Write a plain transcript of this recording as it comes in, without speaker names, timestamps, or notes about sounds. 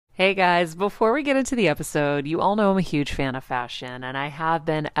Hey guys, before we get into the episode, you all know I'm a huge fan of fashion, and I have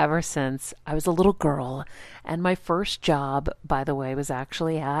been ever since I was a little girl. And my first job, by the way, was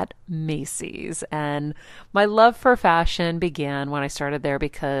actually at Macy's. And my love for fashion began when I started there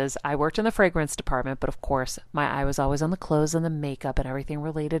because I worked in the fragrance department, but of course, my eye was always on the clothes and the makeup and everything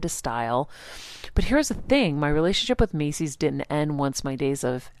related to style. But here's the thing, my relationship with Macy's didn't end once my days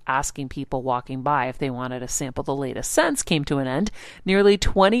of asking people walking by if they wanted to sample the latest scents came to an end. Nearly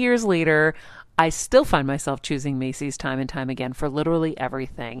 20 years later, I still find myself choosing Macy's time and time again for literally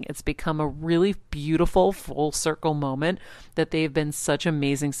everything. It's become a really beautiful full circle moment that they've been such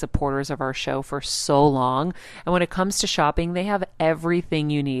amazing supporters of our show for so long. And when it comes to shopping, they have everything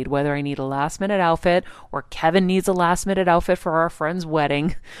you need, whether I need a last minute outfit or Kevin needs a last minute outfit for our friend's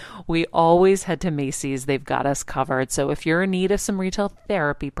wedding. We always head to Macy's. They've got us covered. So if you're in need of some retail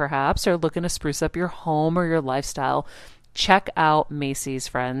therapy, perhaps, or looking to spruce up your home or your lifestyle, check out Macy's,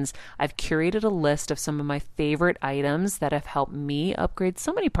 friends. I've curated a list of some of my favorite items that have helped me upgrade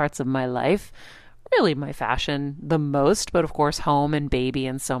so many parts of my life. Really my fashion the most, but of course home and baby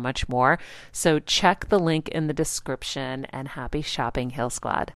and so much more. So check the link in the description and happy shopping, Hill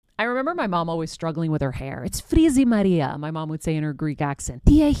Squad. I remember my mom always struggling with her hair. It's Frizi Maria, my mom would say in her Greek accent.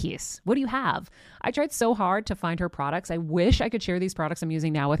 Diehis, what do you have? I tried so hard to find her products. I wish I could share these products I'm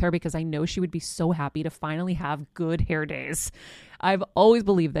using now with her because I know she would be so happy to finally have good hair days. I've always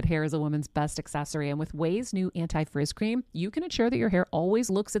believed that hair is a woman's best accessory, and with Ouai's new anti-frizz cream, you can ensure that your hair always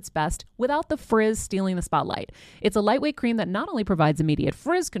looks its best without the frizz stealing the spotlight. It's a lightweight cream that not only provides immediate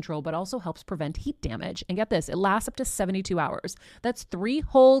frizz control, but also helps prevent heat damage. And get this, it lasts up to 72 hours. That's 3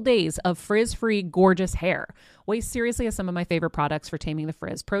 whole days of frizz-free, gorgeous hair. Ouai seriously has some of my favorite products for taming the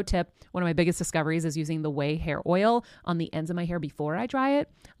frizz. Pro tip, one of my biggest discoveries is using the Ouai hair oil on the ends of my hair before I dry it.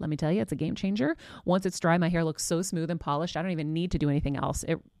 Let me tell you, it's a game changer. Once it's dry, my hair looks so smooth and polished, I don't even need to do anything else.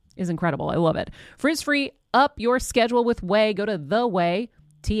 It is incredible. I love it. Frizz-free, up your schedule with Ouai. Go to the Ouai,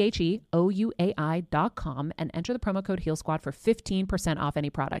 TheOuai.com, and enter the promo code Heal Squad for 15% off any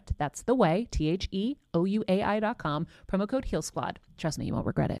product. That's the Ouai, TheOuai.com, promo code Heal Squad. Trust me, you won't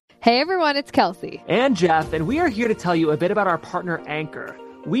regret it. Hey everyone, it's Kelsey. And Jeff, and we are here to tell you a bit about our partner Anchor.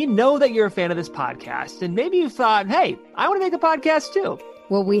 We know that you're a fan of this podcast, and maybe you thought, hey, I want to make a podcast too.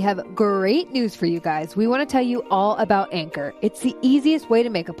 Well, we have great news for you guys. We want to tell you all about Anchor. It's the easiest way to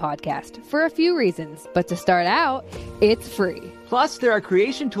make a podcast for a few reasons, but to start out, it's free. Plus, there are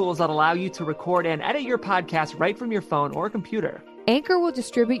creation tools that allow you to record and edit your podcast right from your phone or computer. Anchor will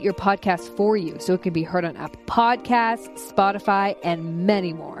distribute your podcast for you so it can be heard on Apple Podcasts, Spotify, and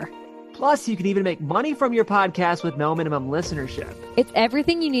many more. Plus, you can even make money from your podcast with no minimum listenership. It's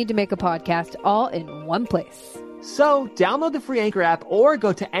everything you need to make a podcast all in one place. So, download the free Anchor app or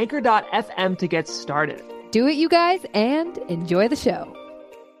go to anchor.fm to get started. Do it, you guys, and enjoy the show.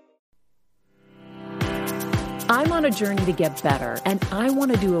 I'm on a journey to get better, and I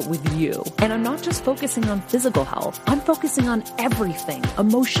want to do it with you. And I'm not just focusing on physical health. I'm focusing on everything: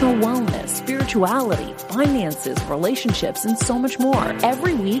 emotional wellness, spirituality, finances, relationships, and so much more.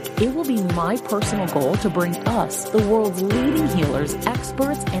 Every week, it will be my personal goal to bring us, the world's leading healers,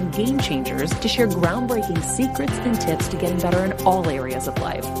 experts, and game changers, to share groundbreaking secrets and tips to getting better in all areas of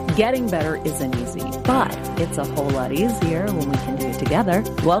life. Getting better isn't easy, but it's a whole lot easier when we can do it together.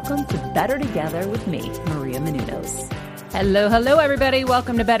 Welcome to Better Together with me, Maria Menounos. Hello, everybody.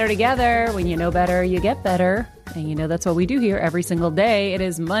 Welcome to Better Together. When you know better, you get better. And you know that's what we do here every single day. It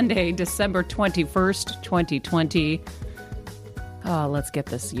is Monday, December 21st, 2020. Oh, let's get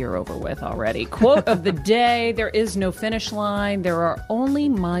this year over with already. Quote of the day: there is no finish line. There are only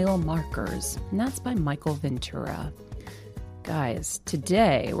mile markers. And that's by Michael Ventura. Guys,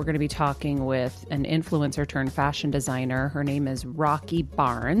 today we're going to be talking with an influencer turned fashion designer. Her name is Rocky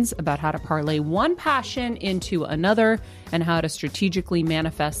Barnes, about how to parlay one passion into another and how to strategically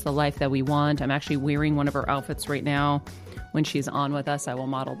manifest the life that we want. I'm actually wearing one of her outfits right now. When she's on with us, I will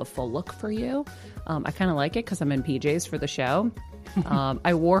model the full look for you. I kind of like it because I'm in PJs for the show.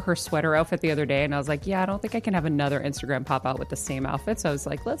 I wore her sweater outfit the other day and I was like, yeah, I don't think I can have another Instagram pop out with the same outfit. So I was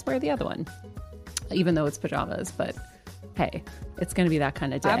like, let's wear the other one, even though it's pajamas, but hey, it's going to be that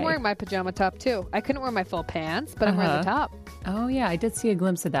kind of day. I'm wearing my pajama top too. I couldn't wear my full pants, but I'm wearing the top. Oh yeah, I did see a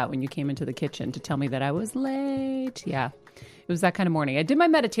glimpse of that when you came into the kitchen to tell me that I was late. Yeah, it was that kind of morning. I did my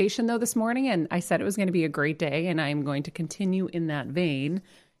meditation though this morning, and I said it was going to be a great day, and I'm going to continue in that vein.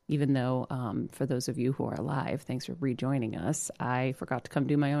 Even though, for those of you who are alive, thanks for rejoining us, I forgot to come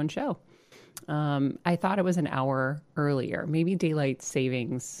do my own show. I thought it was an hour earlier. Maybe daylight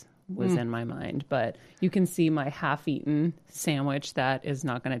savings was in my mind, but you can see my half-eaten sandwich that is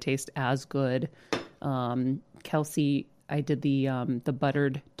not going to taste as good. Kelsey I did the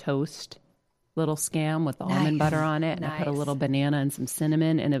buttered toast little scam with the almond butter on it. And I put a little banana and some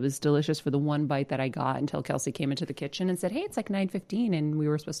cinnamon, and it was delicious for the one bite that I got until Kelsey came into the kitchen and said, hey, it's like 9:15 and we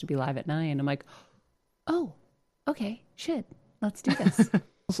were supposed to be live at 9. I'm like, oh, okay, shit, let's do this.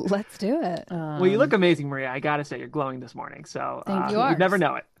 Let's do it. Well, you look amazing, Maria. I got to say, you're glowing this morning. So Thank you. You'd never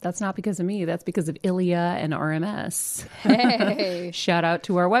know it. That's not because of me. That's because of Ilya and RMS. Hey. Shout out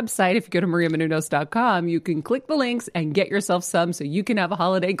to our website. If you go to mariamenounos.com, you can click the links and get yourself some so you can have a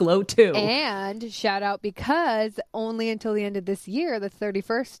holiday glow too. And shout out because only until the end of this year, the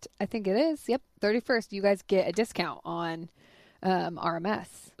 31st, I think it is. Yep, 31st, you guys get a discount on RMS.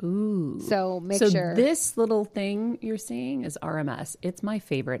 Ooh. So make so sure. This little thing you're seeing is RMS. It's my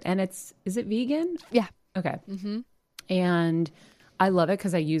favorite. And is it vegan? Yeah. Okay. Mm-hmm. And I love it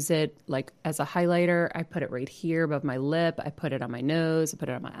because I use it like as a highlighter. I put it right here above my lip. I put it on my nose. I put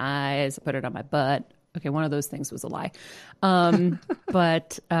it on my eyes. I put it on my butt. Okay, one of those things was a lie.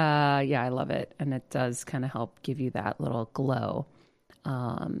 But yeah, I love it. And it does kind of help give you that little glow.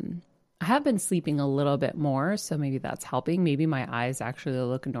 I have been sleeping a little bit more, so maybe that's helping. Maybe my eyes actually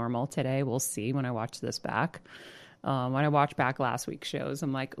look normal today. We'll see when I watch this back. When I watch back last week's shows,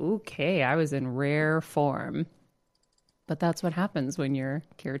 I'm like, okay, I was in rare form. But that's what happens when you're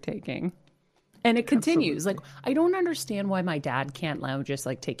caretaking. And it continues. Like, I don't understand why my dad can't now just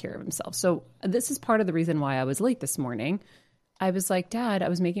like take care of himself. So this is part of the reason why I was late this morning. I was like, Dad, I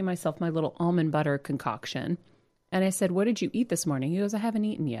was making myself my little almond butter concoction. And I said, what did you eat this morning? He goes, I haven't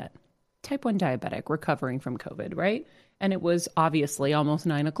eaten yet. Type 1 diabetic, recovering from COVID, right? And it was obviously almost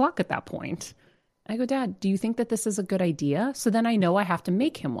 9 o'clock at that point. I go, Dad, do you think that this is a good idea? So then I know I have to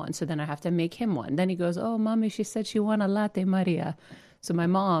make him one. So then I have to make him one. Then he goes, oh, Mommy, she said she want a latte Maria. So my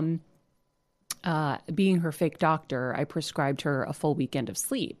mom, being her fake doctor, I prescribed her a full weekend of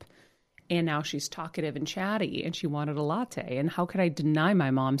sleep. And now she's talkative and chatty and she wanted a latte. And how could I deny my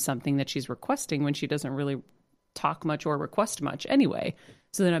mom something that she's requesting when she doesn't really talk much or request much anyway?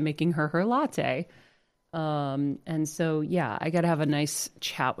 So then I'm making her latte. And so, yeah, I got to have a nice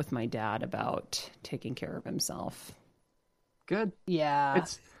chat with my dad about taking care of himself. Good. Yeah.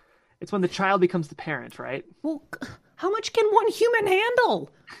 It's when the child becomes the parent, right? Well, how much can one human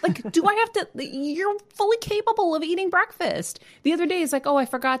handle? Like, do I have to? You're fully capable of eating breakfast. The other day, it's like, oh, I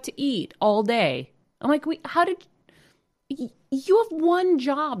forgot to eat all day. I'm like, how did you have one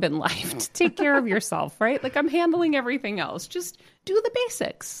job in life to take care of yourself, right? Like, I'm handling everything else. Just do the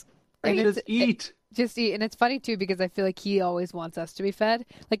basics. Right? Just eat. Just eat. And it's funny, too, because I feel like he always wants us to be fed.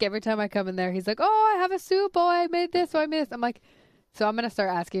 Like, every time I come in there, he's like, oh, I have a soup. Oh, I made this. Oh, I made this. I'm like, so I'm going to start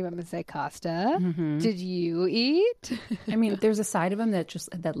asking him. I'm going to say, Costa, did you eat? I mean, there's a side of him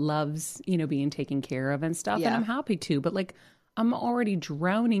that loves, being taken care of and stuff. Yeah. And I'm happy to. But, like, I'm already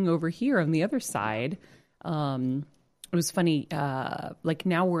drowning over here on the other side. It was funny, like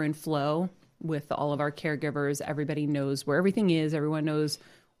now we're in flow with all of our caregivers. Everybody knows where everything is. Everyone knows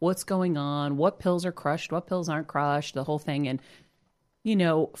what's going on, what pills are crushed, what pills aren't crushed, the whole thing. And,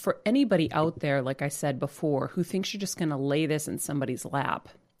 for anybody out there, like I said before, who thinks you're just going to lay this in somebody's lap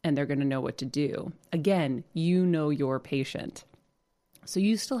and they're going to know what to do. Again, you know your patient. So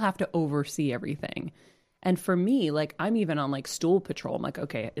you still have to oversee everything. And for me, like, I'm even on like stool patrol. I'm like,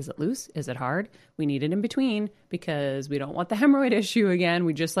 okay, is it loose? Is it hard? We need it in between because we don't want the hemorrhoid issue again.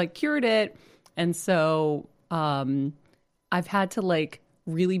 We just like cured it. And so I've had to like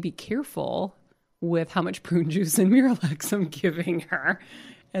really be careful with how much prune juice and Miralax I'm giving her.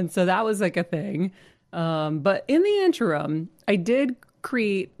 And so that was like a thing. But in the interim, I did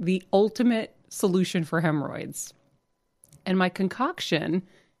create the ultimate solution for hemorrhoids. And my concoction,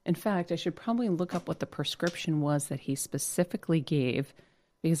 in fact, I should probably look up what the prescription was that he specifically gave,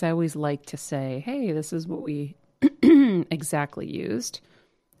 because I always like to say, hey, this is what we exactly used.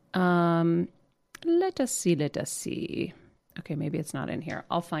 Let us see. Okay, maybe it's not in here.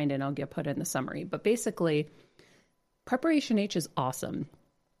 I'll find it and I'll put it in the summary. But basically, Preparation H is awesome.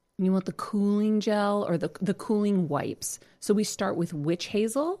 You want the cooling gel or the cooling wipes. So we start with witch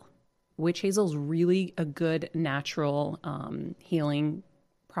hazel. Witch hazel is really a good natural healing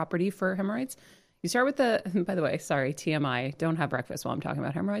property for hemorrhoids. You start with by the way, sorry, TMI, don't have breakfast while I'm talking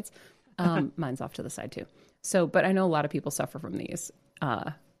about hemorrhoids. Mine's off to the side too. So, but I know a lot of people suffer from these,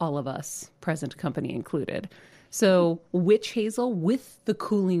 all of us, present company included. So witch hazel with the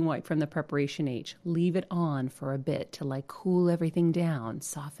cooling wipe from the Preparation H, leave it on for a bit to like cool everything down,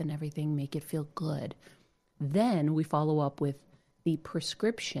 soften everything, make it feel good. Then we follow up with the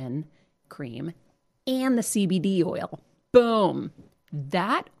prescription cream and the CBD oil. Boom.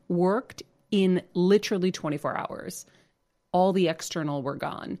 That worked in literally 24 hours. All the external were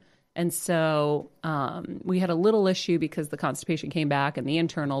gone. And so we had a little issue because the constipation came back and the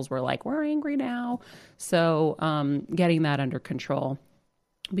internals were like, we're angry now. So getting that under control.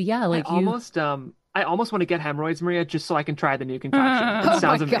 But yeah, like I almost want to get hemorrhoids, Maria, just so I can try the new concoction. It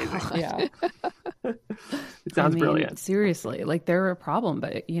sounds amazing. God. Yeah. It sounds brilliant. Seriously, like they're a problem,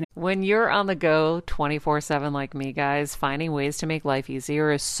 but When you're on the go 24/7 like me, guys, finding ways to make life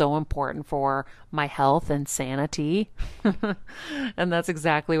easier is so important for my health and sanity. And that's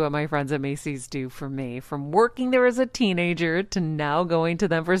exactly what my friends at Macy's do for me. From working there as a teenager to now going to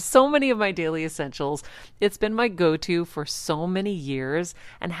them for so many of my daily essentials, it's been my go-to for so many years.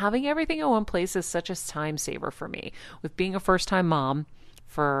 And having everything in one place is such a time saver for me. With being a first-time mom,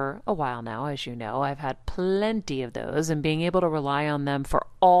 for a while now, as you know, I've had plenty of those, and being able to rely on them for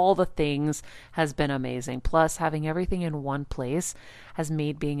all the things has been amazing. Plus, having everything in one place has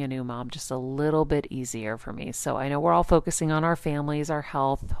made being a new mom just a little bit easier for me. So I know we're all focusing on our families, our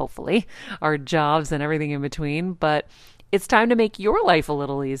health, hopefully, our jobs and everything in between, but it's time to make your life a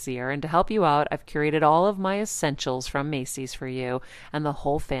little easier. And to help you out, I've curated all of my essentials from Macy's for you and the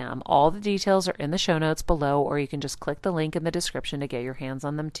whole fam. All the details are in the show notes below, or you can just click the link in the description to get your hands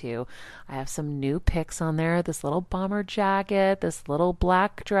on them too. I have some new picks on there. This little bomber jacket, this little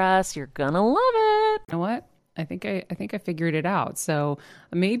black dress. You're gonna love it. you know what? I think I figured it out. So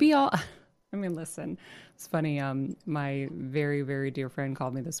maybe I mean, listen, it's funny. My very, very dear friend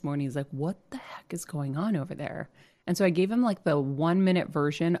called me this morning. He's like, what the heck is going on over there? And so I gave him like the 1-minute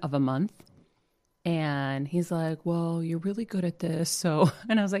version of a month. And he's like, well, you're really good at this. So,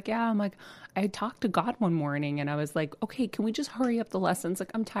 and I was like, yeah, I'm like, I talked to God one morning and I was like, okay, can we just hurry up the lessons?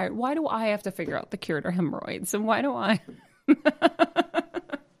 Like, I'm tired. Why do I have to figure out the cure to hemorrhoids? And why do I?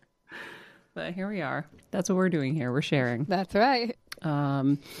 But here we are. That's what we're doing here. We're sharing. That's right.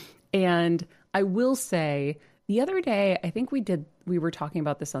 And I will say the other day, I think we were talking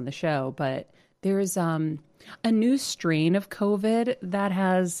about this on the show, but there's a new strain of COVID that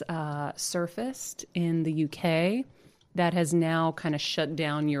has surfaced in the UK that has now kind of shut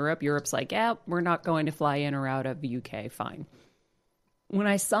down Europe. Europe's like, yeah, we're not going to fly in or out of the UK. Fine. When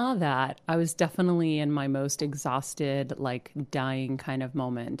I saw that, I was definitely in my most exhausted, like dying kind of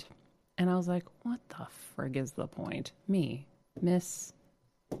moment. And I was like, what the frig is the point? Me, Miss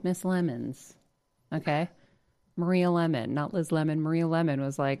Lemons. Okay. Maria Lemon, not Liz Lemon. Maria Lemon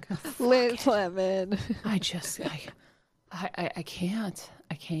was like, Liz Lemon. I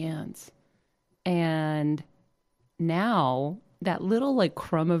can't. And now that little like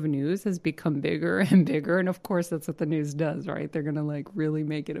crumb of news has become bigger and bigger. And of course, that's what the news does, right? They're going to like really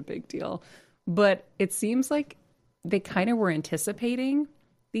make it a big deal. But it seems like they kind of were anticipating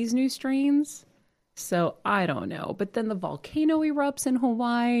these new strains. So I don't know. But then the volcano erupts in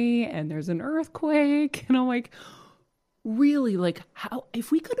Hawaii and there's an earthquake. And I'm like, really, like, how, if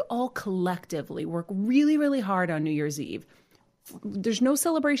we could all collectively work really, really hard on New Year's Eve, there's no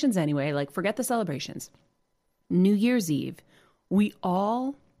celebrations anyway. Like, forget the celebrations. New Year's Eve, we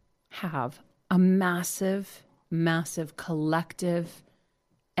all have a massive, massive collective,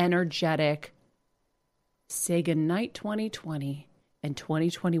 energetic say goodnight 2020. And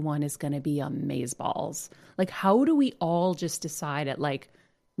 2021 is going to be amazeballs. Like, how do we all just decide at like,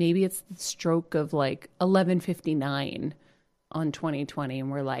 maybe it's the stroke of like 11:59 on 2020. And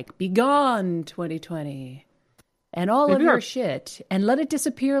we're like, be gone 2020 and all maybe of your shit and let it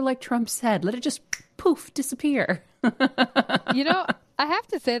disappear. Like Trump said, let it just poof, disappear. You know, I have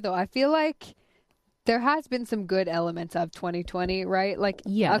to say though, I feel like there has been some good elements of 2020, right? Like,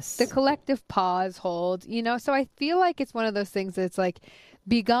 yes, the collective pause hold, you know? So I feel like it's one of those things that's like,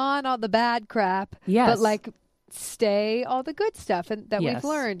 be gone all the bad crap, yes, but like stay all the good stuff and that yes, we've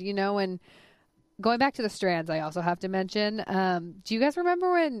learned, you know? And going back to the strands, I also have to mention, do you guys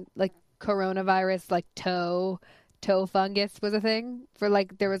remember when like coronavirus, like toe fungus was a thing? For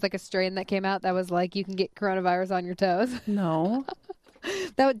like, there was like a strain that came out that was like, you can get coronavirus on your toes. No.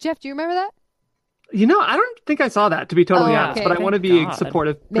 Jeff, do you remember that? You know, I don't think I saw that, to be totally honest, okay. but I want to be a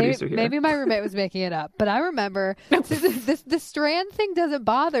supportive producer here. Maybe my roommate was making it up, but I remember the strand thing doesn't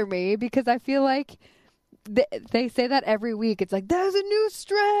bother me because I feel like they say that every week. It's like, there's a new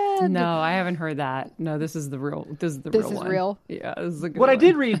strand. No, I haven't heard that. No, this is the real. This is the this real is one. real. Yeah, this is a good what one. I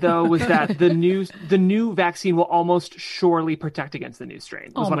did read though was that the new vaccine will almost surely protect against the new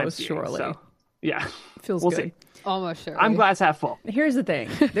strain. Was what I'm Almost seeing. surely. So, yeah, Feels we'll good. see. Almost sure. I'm glass half full. Here's the thing.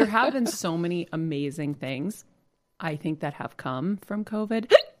 There have been so many amazing things, I think, that have come from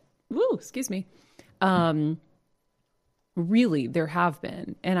COVID. Woo, excuse me. Really, there have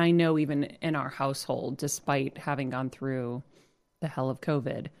been. And I know even in our household, despite having gone through the hell of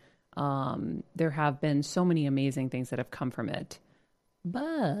COVID, there have been so many amazing things that have come from it.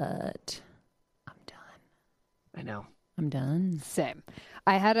 But I'm done. I know. I'm done. Same.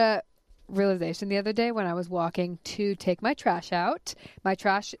 I had a realization the other day when I was walking to take my trash out. My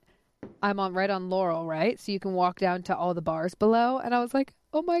trash, I'm on right on Laurel, right? So you can walk down to all the bars below. And I was like,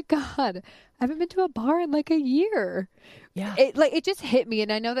 oh my God, I haven't been to a bar in like a year. Yeah. It just hit me.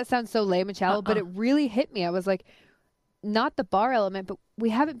 And I know that sounds so lame and shallow, but it really hit me. I was like, not the bar element, but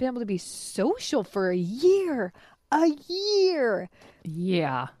we haven't been able to be social for a year. A year.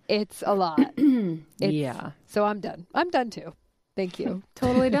 Yeah. It's a lot. Yeah. So I'm done. I'm done too. Thank you.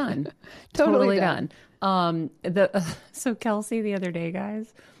 Totally done. Totally done. So Kelsey the other day,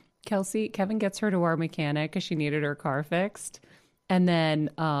 guys, Kevin gets her to our mechanic because she needed her car fixed, and then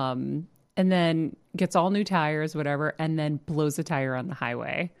gets all new tires, whatever, and then blows a tire on the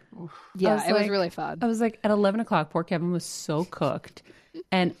highway. Yeah, it was really fun. I was like, at 11 o'clock, poor Kevin was so cooked,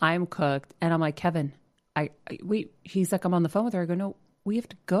 and I'm cooked, and I'm like, Kevin, he's like, I'm on the phone with her. I go, no, we have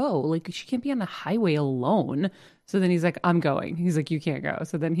to go. Like, she can't be on the highway alone. So then he's like, I'm going. He's like, you can't go.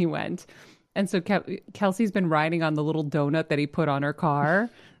 So then he went. And so Kelsey's been riding on the little donut that he put on her car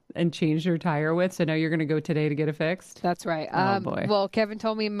and changed her tire with. So now you're going to go today to get it fixed? That's right. Oh, boy. Well, Kevin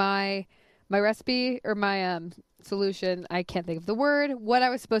told me my recipe or my solution, I can't think of the word. What I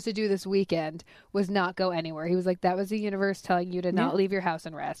was supposed to do this weekend was not go anywhere. He was like, that was the universe telling you to not leave your house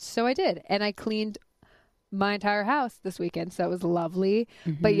and rest. So I did. And I cleaned my entire house this weekend. So it was lovely.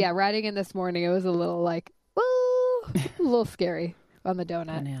 Mm-hmm. But yeah, riding in this morning, it was a little like, woo, a little scary on the donut.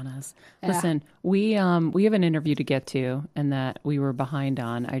 Bananas. Yeah. Listen, we have an interview to get to and that we were behind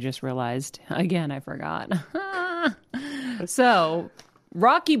on. I just realized again, I forgot. So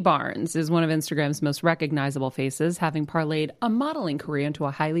Rocky Barnes is one of Instagram's most recognizable faces, having parlayed a modeling career into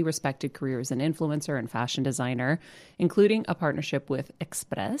a highly respected career as an influencer and fashion designer, including a partnership with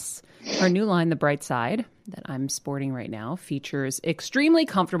Express. Her new line, The Bright Side, that I'm sporting right now, features extremely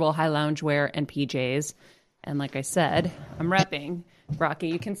comfortable high loungewear and PJs. And like I said, I'm repping. Rocky,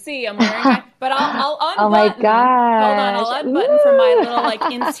 you can see I'm wearing my, but I'll unbutton. Oh my gosh. Hold on, I'll unbutton from my little like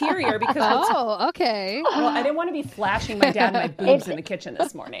interior because Okay. well, I didn't want to be flashing my dad my boobs in the kitchen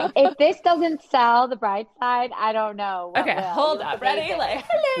this morning. If this doesn't sell The Bright Side, I don't know. Okay, will. hold You up. look Ready? amazing. Like,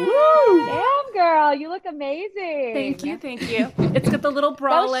 Damn, girl, you look amazing. thank you. It's got the little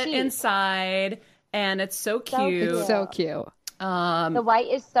bralette chic. inside, and it's so cute. cute. It's so cute. The white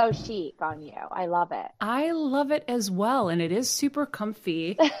is so chic on you. I love it. I love it as well, and it is super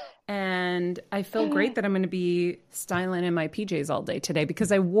comfy. And I feel great that I'm going to be styling in my PJs all day today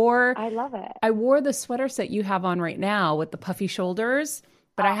because I love it. I wore the sweater set you have on right now with the puffy shoulders,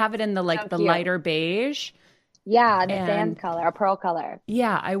 but I have it in the so cute. lighter beige. Yeah, the And- sand color, a pearl color.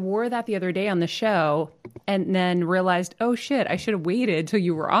 Yeah, I wore that the other day on the show and then realized, oh shit, I should have waited till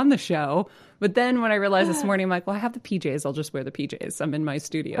you were on the show. But then when I realized this morning, I'm like, well, I have the PJs. I'll just wear the PJs. I'm in my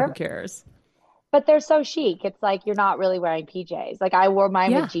studio. Who cares? But they're so chic. It's like you're not really wearing PJs. Like I wore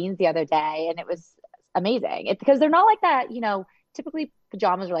mine Yeah. with jeans the other day and it was amazing. It's because they're not like that, typically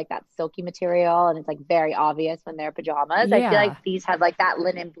pajamas are like that silky material and it's like very obvious when they're pajamas. I Yeah. feel like these have like that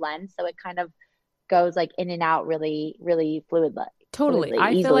linen blend. So it kind of goes like in and out really, really fluid. Totally. fluidly,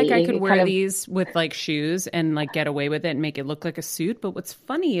 I feel like I easily. could It wear kind of- these with like shoes and like get away with it and make it look like a suit. But what's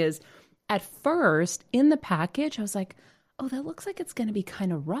funny is at first in the package, I was like, oh, that looks like it's going to be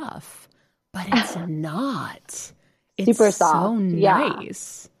kind of rough, but it's not. It's Super so soft. Yeah.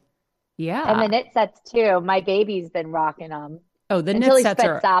 nice. Yeah. And the knit sets too. My baby's been rocking them. Oh, the Until knit he sets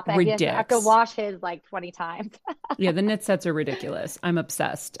are spits up. I have to ridiculous. wash his like 20 times. Yeah, the knit sets are ridiculous. I'm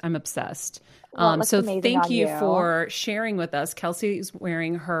obsessed. Well, it looks So amazing thank on you you. for sharing with us. Kelsey's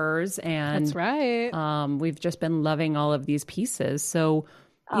wearing hers, and That's right. we've just been loving all of these pieces. So,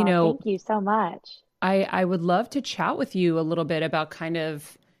 Thank you so much. I would love to chat with you a little bit about kind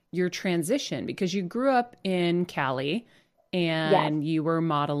of your transition because you grew up in Cali and you were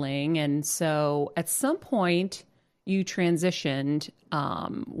modeling. And so at some point you transitioned.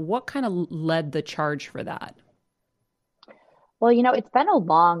 What kind of led the charge for that? Well, it's been a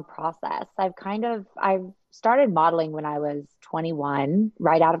long process. I've started modeling when I was 21,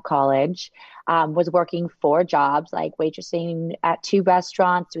 right out of college, was working 4 jobs, like waitressing at 2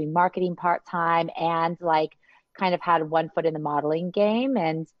 restaurants, doing marketing part-time, and like kind of had one foot in the modeling game.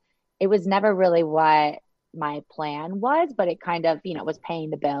 And it was never really what my plan was, but it kind of, was paying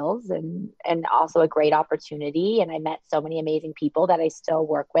the bills and also a great opportunity. And I met so many amazing people that I still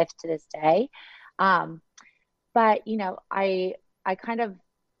work with to this day. But, I kind of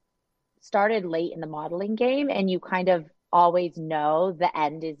started late in the modeling game and you kind of always know the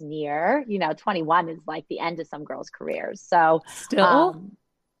end is near. 21 is like the end of some girls' careers. So Still?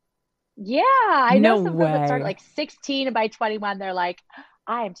 Yeah, I know No some girls that started way. like 16 and by 21, they're like,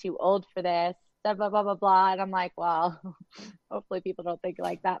 I am too old for this, blah, blah, blah, blah, blah. And I'm like, well, hopefully people don't think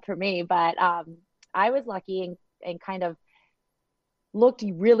like that for me. But I was lucky and kind of looked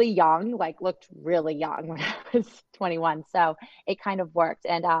really young, like looked really young when I was 21. So it kind of worked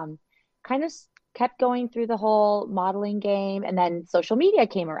and kind of kept going through the whole modeling game. And then social media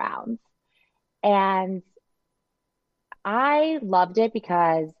came around. And I loved it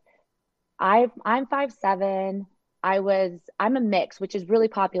because I'm 5'7". I'm a mix, which is really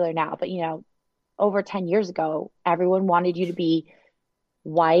popular now, but over 10 years ago, everyone wanted you to be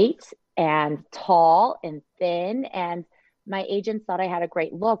white and tall and thin. And my agents thought I had a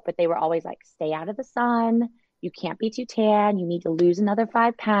great look, but they were always like, stay out of the sun. You can't be too tan. You need to lose another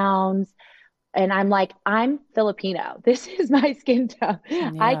 5 pounds. And I'm like, I'm Filipino. This is my skin tone.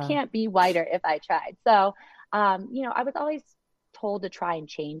 I Yeah. can't be whiter if I tried. So, I was always told to try and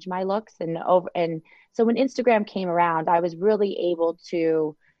change my looks and so when Instagram came around, I was really able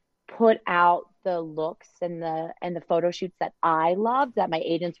to put out the looks and the photo shoots that I loved that my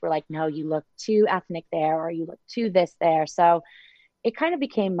agents were like, no, you look too ethnic there or you look too this there. So it kind of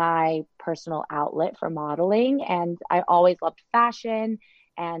became my personal outlet for modeling. And I always loved fashion.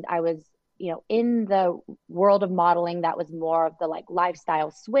 And I was, in the world of modeling that was more of the like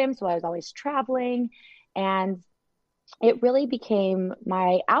lifestyle swim. So I was always traveling. And it really became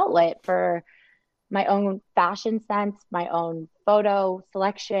my outlet for my own fashion sense, my own photo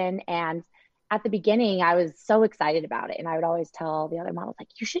selection. And at the beginning, I was so excited about it. And I would always tell the other models, like,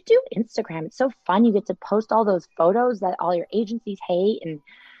 you should do Instagram. It's so fun. You get to post all those photos that all your agencies hate. And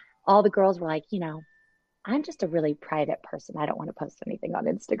all the girls were like, I'm just a really private person. I don't want to post anything on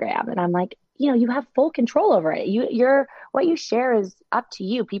Instagram. And I'm like, you have full control over it. You're what you share is up to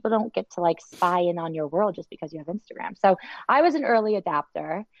you. People don't get to like spy in on your world just because you have Instagram. So I was an early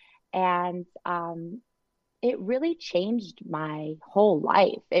adapter and it really changed my whole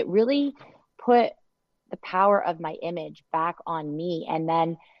life. It really put the power of my image back on me. And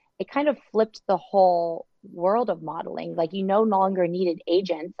then it kind of flipped the whole world of modeling. Like you no longer needed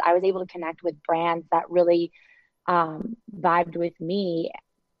agents. I was able to connect with brands that really vibed with me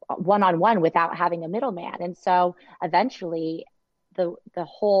one on one without having a middleman. And so eventually the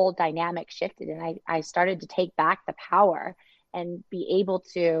whole dynamic shifted and I started to take back the power and be able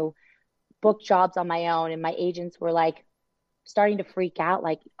to book jobs on my own. And my agents were like starting to freak out,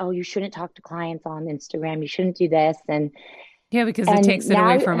 like, oh, you shouldn't talk to clients on Instagram. You shouldn't do this. Yeah, because it And takes it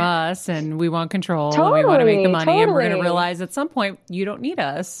away now, from us and we want control and we want to make the totally, money and we're going to totally, realize at some point you don't need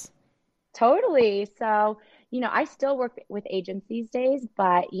us. totally. So, I still work with agents these days,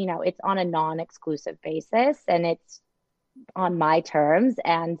 but, it's on a non-exclusive basis and it's on my terms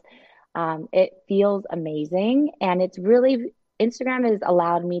and it feels amazing. And it's really, Instagram has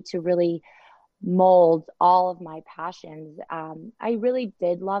allowed me to really mold all of my passions. I really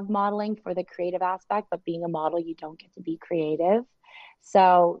did love modeling for the creative aspect, but being a model, you don't get to be creative.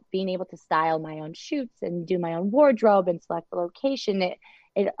 So being able to style my own shoots and do my own wardrobe and select the location, it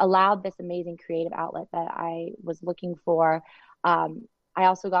allowed this amazing creative outlet that I was looking for. I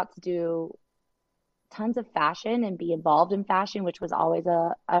also got to do tons of fashion and be involved in fashion, which was always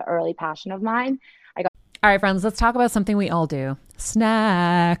a early passion of mine. All right, friends, let's talk about something we all do.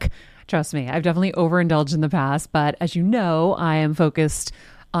 Snack. Trust me, I've definitely overindulged in the past, but as you know, I am focused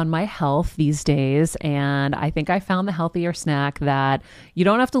on my health these days. And I think I found the healthier snack that you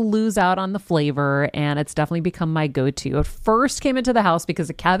don't have to lose out on the flavor. And it's definitely become my go-to. It first came into the house because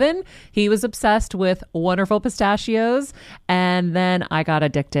of Kevin. He was obsessed with Wonderful Pistachios. And then I got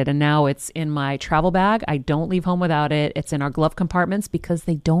addicted. And now it's in my travel bag. I don't leave home without it. It's in our glove compartments because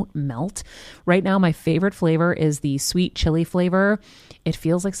they don't melt. Right now, my favorite flavor is the sweet chili flavor. It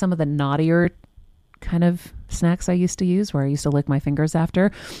feels like some of the naughtier kind of snacks I used to use where I used to lick my fingers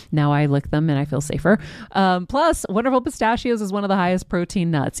after. Now I lick them and I feel safer. Plus, Wonderful Pistachios is one of the highest protein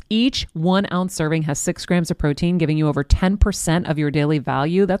nuts. Each 1 ounce serving has 6 grams of protein, giving you over 10% of your daily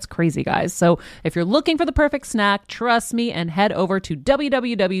value. That's crazy, guys. So if you're looking for the perfect snack, trust me and head over to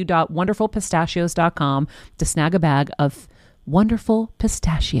www.wonderfulpistachios.com to snag a bag of Wonderful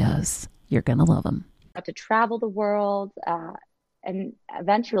Pistachios. You're going to love them. To travel the world. And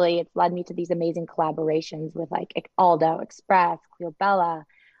eventually it's led me to these amazing collaborations with like Aldo Express, Cleobella,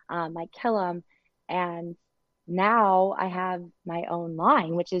 Mike Killam. And now I have my own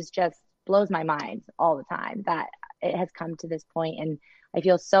line, which is just blows my mind all the time that it has come to this point. And I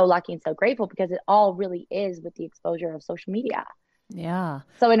feel so lucky and so grateful because it all really is with the exposure of social media. Yeah.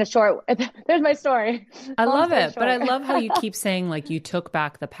 So in a short, there's my story. I love it. But I love how you keep saying like you took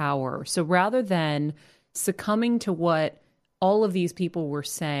back the power. So rather than succumbing to what all of these people were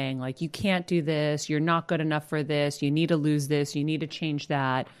saying, like, you can't do this, you're not good enough for this, you need to lose this, you need to change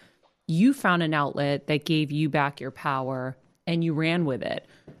that. You found an outlet that gave you back your power and you ran with it.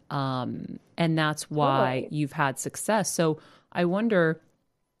 And that's why you've had success. So I wonder,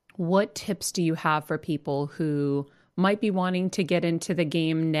 what tips do you have for people who might be wanting to get into the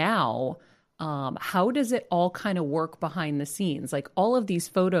game now? How does it all kind of work behind the scenes? Like all of these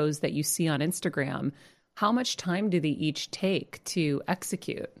photos that you see on Instagram, how much time do they each take to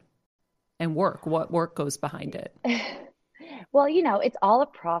execute and work? What work goes behind it? Well, you know, it's all a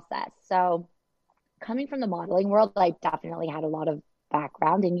process. So coming from the modeling world, I definitely had a lot of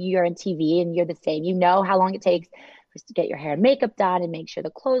background, and you're in TV and you're the same. You know how long it takes to get your hair and makeup done and make sure the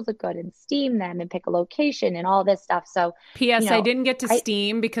clothes look good and steam them and pick a location and all this stuff. So P.S. I didn't get to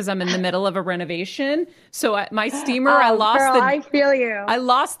steam because I'm in the middle of a renovation. So my steamer, I feel you. I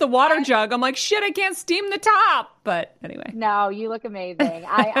lost the water jug. I'm like, shit, I can't steam the top. But anyway. No, you look amazing.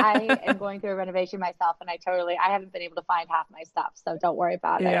 I am going through a renovation myself, and I haven't been able to find half my stuff. So don't worry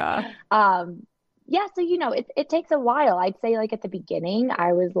about it. Yeah. Yeah. So, you know, it takes a while. I'd say like at the beginning,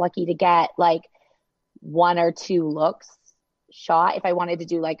 I was lucky to get like 1 or 2 looks shot. If I wanted to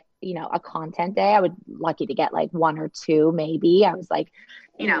do like, you know, a content day, I would lucky to get like 1 or 2, maybe. I was like,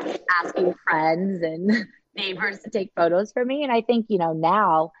 you know, asking friends and neighbors to take photos for me. And I think, you know,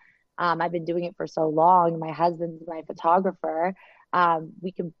 now I've been doing it for so long. My husband's my photographer.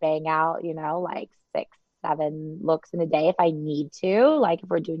 We can bang out, you know, like 6, 7 looks in a day if I need to, like if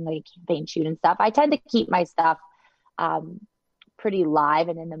we're doing like a campaign shoot and stuff. I tend to keep my stuff pretty live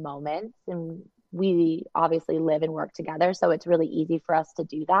and in the moment. And we obviously live and work together, so it's really easy for us to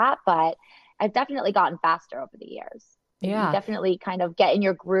do that. But I've definitely gotten faster over the years. Yeah. You definitely kind of get in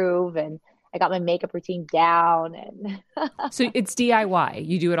your groove, and I got my makeup routine down. And So it's DIY.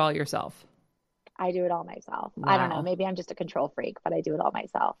 You do it all yourself. I do it all myself. Wow. I don't know. Maybe I'm just a control freak, but I do it all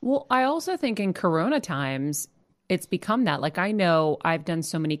myself. Well, I also think in Corona times, it's become that. Like, I know I've done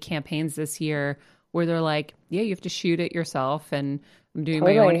so many campaigns this year where they're like, yeah, you have to shoot it yourself. And I'm doing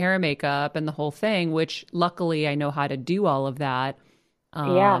my own hair and makeup and the whole thing, which luckily I know how to do all of that.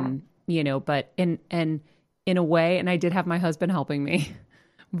 You know, but in a way, and I did have my husband helping me,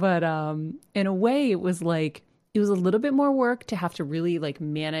 but in a way it was like, it was a little bit more work to have to really like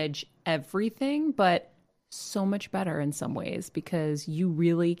manage everything, but so much better in some ways because you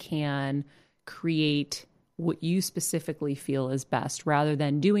really can create what you specifically feel is best rather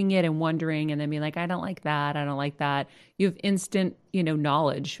than doing it and wondering and then being like, I don't like that. I don't like that. You have instant, you know,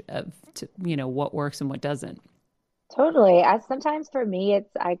 knowledge of, you know, what works and what doesn't. Totally. Sometimes for me,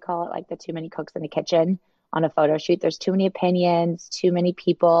 I call it like the too many cooks in the kitchen on a photo shoot. There's too many opinions, too many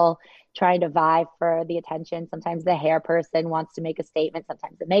people trying to vie for the attention. Sometimes the hair person wants to make a statement.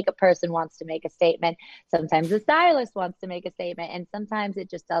 Sometimes the makeup person wants to make a statement. Sometimes the stylist wants to make a statement. And sometimes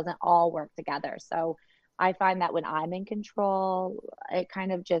it just doesn't all work together. So I find that when I'm in control, it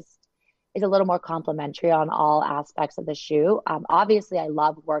kind of just is a little more complimentary on all aspects of the shoot. Obviously, I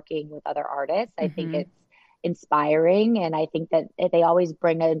love working with other artists. I think it's inspiring. And I think that they always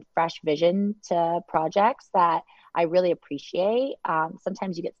bring a fresh vision to projects that I really appreciate.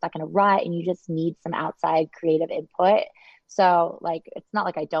 Sometimes you get stuck in a rut and you just need some outside creative input. So like, it's not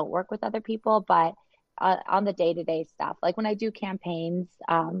like I don't work with other people, but on the day-to-day stuff, like when I do campaigns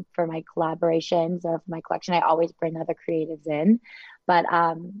for my collaborations or for my collection, I always bring other creatives in. But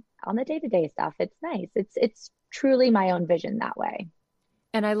on the day-to-day stuff, it's nice. It's truly my own vision that way.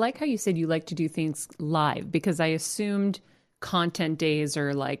 And I like how you said you like to do things live because I assumed content days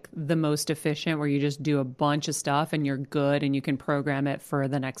are like the most efficient where you just do a bunch of stuff and you're good and you can program it for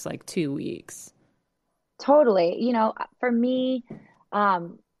the next like 2 weeks. Totally. You know, for me,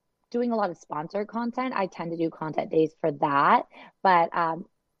 doing a lot of sponsored content, I tend to do content days for that. But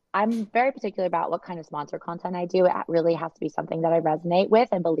I'm very particular about what kind of sponsored content I do. It really has to be something that I resonate with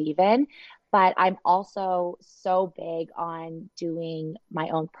and believe in. But I'm also so big on doing my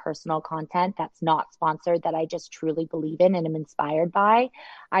own personal content that's not sponsored, that I just truly believe in and am inspired by.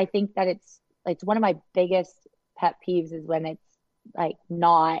 I think that it's one of my biggest pet peeves is when it's like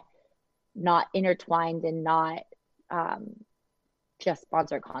not intertwined and not just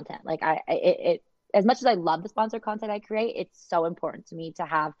sponsored content. Like it as much as I love the sponsored content I create, it's so important to me to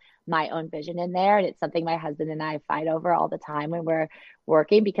have my own vision in there. And it's something my husband and I fight over all the time when we're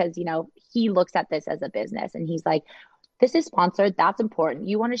working because, you know, he looks at this as a business and he's like, this is sponsored. That's important.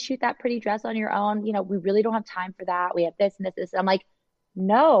 You want to shoot that pretty dress on your own? You know, we really don't have time for that. We have this and this. I'm like,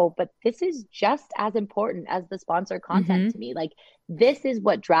 no, but this is just as important as the sponsored content to me. Like, this is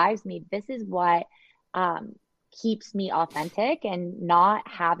what drives me. This is what, keeps me authentic, and not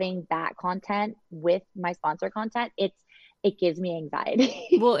having that content with my sponsor content. it gives me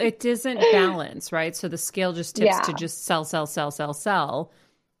anxiety. Well, it doesn't balance, right? So the scale just tips to just sell, sell, sell, sell, sell,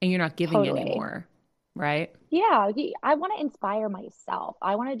 and you're not giving Totally. anymore, right? Yeah, I want to inspire myself.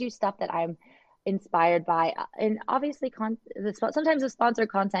 I want to do stuff that I'm inspired by. And obviously, sometimes the sponsored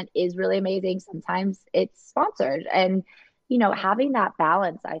content is really amazing. Sometimes it's sponsored. And, having that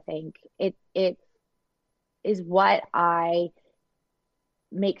balance, I think it is what I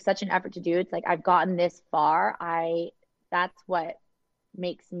make such an effort to do. It's like I've gotten this far. That's what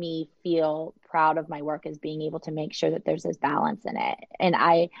makes me feel proud of my work, is being able to make sure that there's this balance in it. And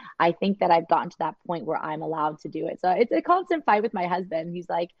I think that I've gotten to that point where I'm allowed to do it. So it's a constant fight with my husband. He's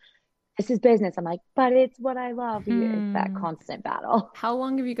like, this is business. I'm like, but it's what I love. It's that constant battle. How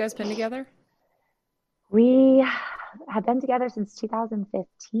long have you guys been together? We have been together since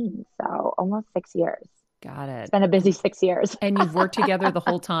 2015. So almost 6 years. Got it. It's been a busy 6 years. And you've worked together the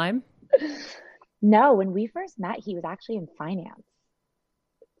whole time? No, when we first met, he was actually in finance.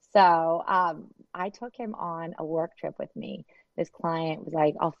 So I took him on a work trip with me. This client was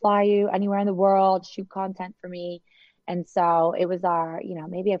like, I'll fly you anywhere in the world, shoot content for me. And so it was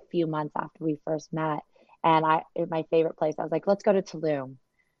maybe a few months after we first met. And my favorite place, I was like, let's go to Tulum.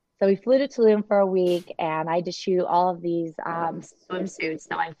 So we flew to Tulum for a week, and I had to shoot all of these swimsuits.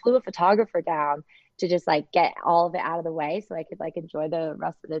 So I flew a photographer down to just like get all of it out of the way so I could like enjoy the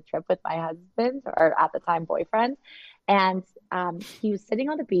rest of the trip with my husband, or at the time boyfriend. And he was sitting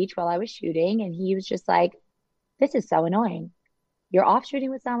on the beach while I was shooting, and he was just like, this is so annoying. You're off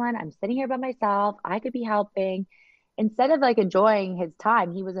shooting with someone. I'm sitting here by myself. I could be helping. Instead of like enjoying his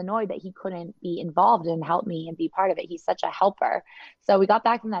time, he was annoyed that he couldn't be involved and help me and be part of it. He's such a helper. So we got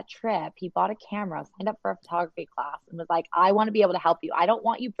back from that trip. He bought a camera, signed up for a photography class, and was like, I want to be able to help you. I don't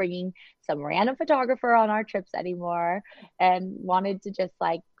want you bringing some random photographer on our trips anymore, and wanted to just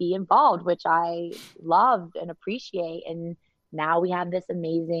like be involved, which I loved and appreciate. And now we have this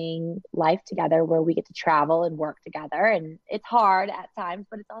amazing life together where we get to travel and work together. And it's hard at times,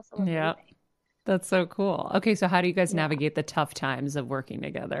 but it's also amazing. Yeah. That's so cool. Okay, so how do you guys navigate the tough times of working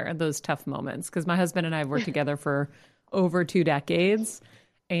together and those tough moments? Because my husband and I have worked together for over 2 decades,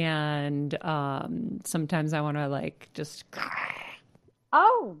 and sometimes I want to like just.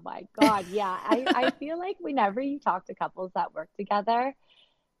 Oh my God, yeah. I feel like whenever you talk to couples that work together,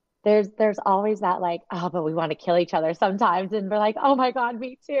 there's always that like, oh, but we want to kill each other sometimes, and we're like, oh my God,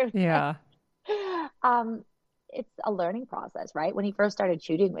 me too. Yeah. It's a learning process, right? When he first started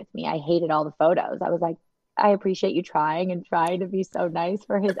shooting with me, I hated all the photos. I was like, I appreciate you trying to be so nice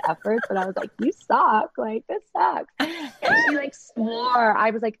for his efforts. But I was like, you suck. Like, this sucks. And he like swore.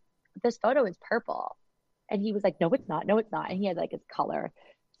 I was like, this photo is purple. And he was like, no, it's not. No, it's not. And he had like his color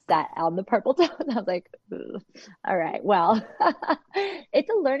set on the purple tone. I was like, all right, well, it's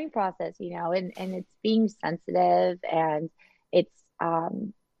a learning process, and it's being sensitive, and it's,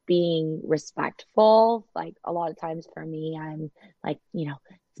 being respectful. Like a lot of times for me, I'm like,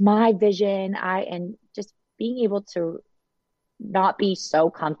 it's my vision. And just being able to not be so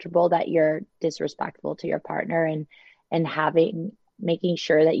comfortable that you're disrespectful to your partner, and making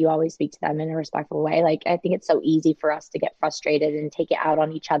sure that you always speak to them in a respectful way. Like, I think it's so easy for us to get frustrated and take it out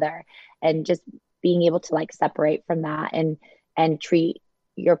on each other, and just being able to like separate from that and treat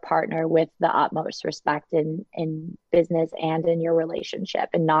your partner with the utmost respect in business and in your relationship,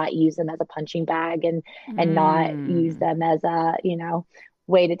 and not use them as a punching bag, and not use them as a,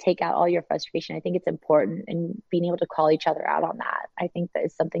 way to take out all your frustration. I think it's important, and being able to call each other out on that. I think that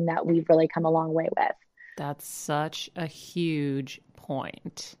is something that we've really come a long way with. That's such a huge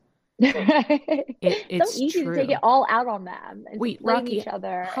point. It's so easy true. to take it all out on them and Wait, blame Rocky, each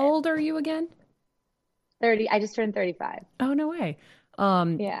other. How old are you again? 30. I just turned 35. Oh, no way.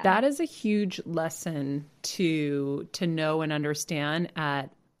 That is a huge lesson to know and understand at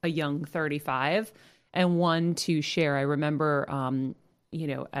a young 35, and one to share. I remember,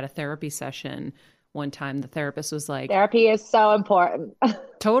 at a therapy session one time, the therapist was like, therapy is so important.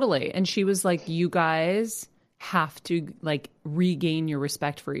 Totally. And she was like, you guys have to like regain your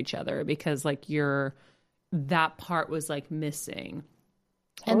respect for each other, because like that part was like missing.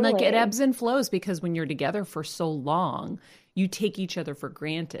 Totally. And like it ebbs and flows, because when you're together for so long, you take each other for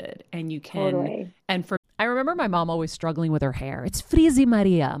granted, and you can, totally. I remember my mom always struggling with her hair. It's Frizi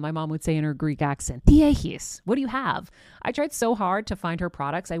Maria, my mom would say in her Greek accent. Tiechis, what do you have? I tried so hard to find her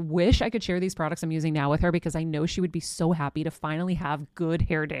products. I wish I could share these products I'm using now with her, because I know she would be so happy to finally have good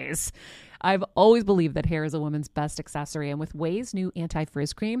hair days. I've always believed that hair is a woman's best accessory, and with Ouai's new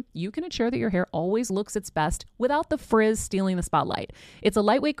anti-frizz cream, you can ensure that your hair always looks its best without the frizz stealing the spotlight. It's a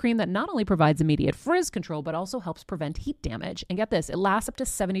lightweight cream that not only provides immediate frizz control, but also helps prevent heat damage. And get this, it lasts up to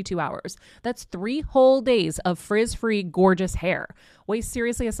 72 hours. That's 3 whole days of frizz-free, gorgeous hair. Ouai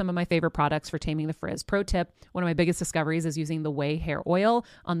seriously has some of my favorite products for taming the frizz. Pro tip, one of my biggest discoveries is using the Ouai hair oil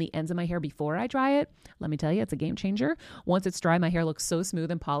on the ends of my hair before I dry it. Let me tell you, it's a game changer. Once it's dry, my hair looks so smooth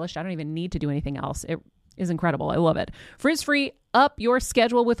and polished, I don't even need to do anything else. It is incredible. I love it. Frizz-free, up your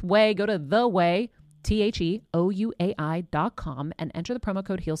schedule with Ouai. Go to the Ouai, TheOuai.com, and enter the promo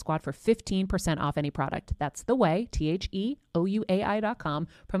code Heal Squad for 15% off any product. That's the Ouai, TheOuai.com,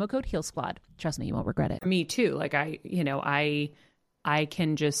 promo code Heal Squad. Trust me, you won't regret it. Me too. Like I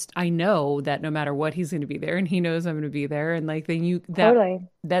know that no matter what, he's going to be there, and he knows I'm going to be there. And like then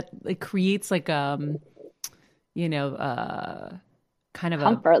that it creates like kind of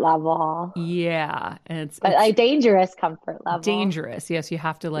comfort level. Yeah. And it's a dangerous comfort level. Dangerous. Yes. You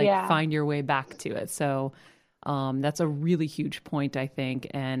have to find your way back to it. So that's a really huge point, I think.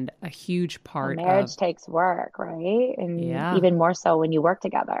 And a huge part marriage takes work, right? And even more so when you work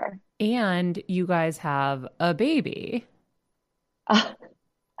together. And you guys have a baby.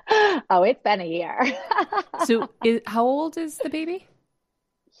 Oh, it's been a year. So how old is the baby?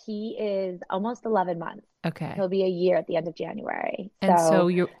 He is almost 11 months. Okay. He'll be a year at the end of January. And so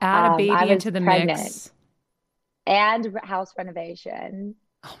you add a baby into the mix. And house renovation.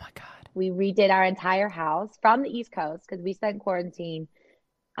 Oh my God. We redid our entire house from the East Coast because we spent quarantine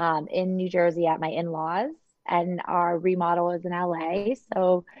in New Jersey at my in-laws, and our remodel is in LA.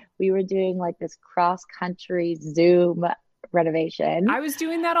 So we were doing like this cross-country Zoom renovation. I was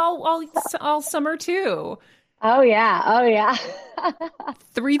doing that all summer too. Oh yeah.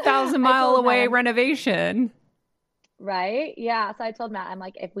 3,000 mile away renovation. Right? Yeah. So I told Matt, I'm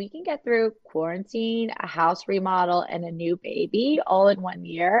like, if we can get through quarantine, a house remodel, and a new baby all in 1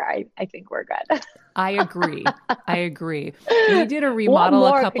 year, I think we're good. I agree. We did a remodel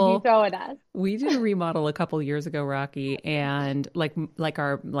what more could you throw at us? We did a remodel a couple years ago, Rocky, and like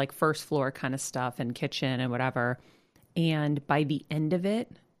our first floor kind of stuff and kitchen and whatever. And by the end of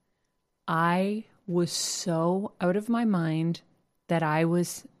it, I was so out of my mind that I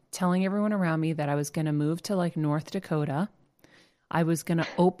was telling everyone around me that I was going to move to like North Dakota. I was going to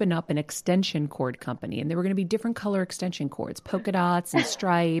open up an extension cord company, and there were going to be different color extension cords, polka dots and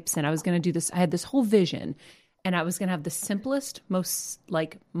stripes. And I was going to do this. I had this whole vision, and I was going to have the simplest, most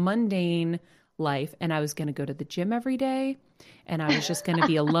like mundane life. And I was going to go to the gym every day, and I was just going to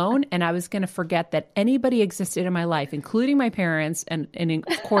be alone. And I was going to forget that anybody existed in my life, including my parents and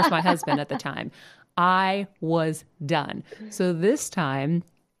of course my husband at the time. I was done. So this time,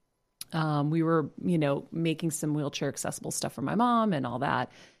 we were, making some wheelchair accessible stuff for my mom and all that.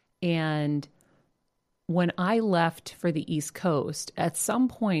 And when I left for the East Coast, at some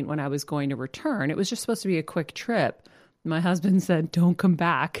point when I was going to return, it was just supposed to be a quick trip. My husband said, "Don't come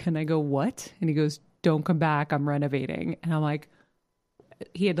back." And I go, "What?" And he goes, "Don't come back. I'm renovating." And I'm like,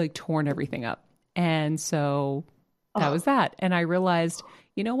 he had like torn everything up. And so that was that. And I realized,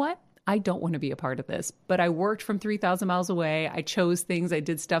 you know what? I don't want to be a part of this, but I worked from 3,000 miles away. I chose things, I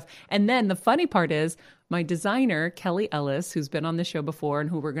did stuff. And then the funny part is my designer, Kelly Ellis, who's been on the show before and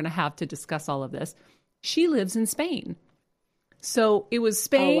who we're going to have to discuss all of this, she lives in Spain. So it was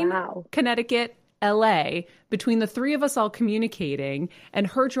Spain, Connecticut, LA, between the three of us all communicating and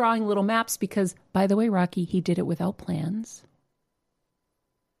her drawing little maps because, by the way, Rocky, he did it without plans.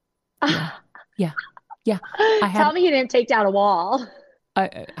 Yeah. Tell me he didn't take down a wall.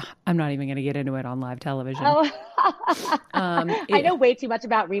 I'm not even going to get into it on live television. I know way too much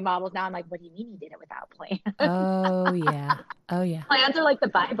about remodels now. I'm like, what do you mean he did it without plans? Oh yeah. Plans are like the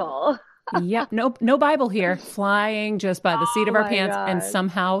Bible. Yep. No Bible here. Flying just by the seat of our pants. God. And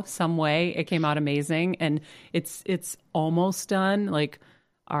somehow, some way, it came out amazing. And it's almost done. Like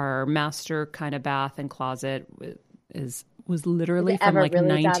our master kind of bath and closet was literally from like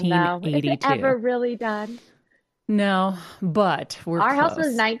really 1982. Is it ever really done? No, but our house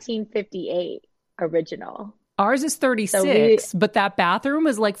was 1958 original. Ours is 36, but that bathroom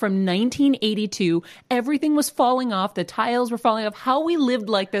was like from 1982. Everything was falling off. The tiles were falling off. How we lived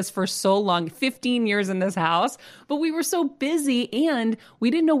like this for so long, 15 years in this house, but we were so busy and we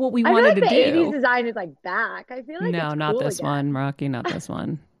didn't know what we wanted to do. The 80s design is like back. I feel like no, it's not cool this again. one, Rocky, not this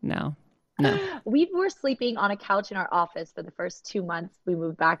one. No. We were sleeping on a couch in our office for the first 2 months we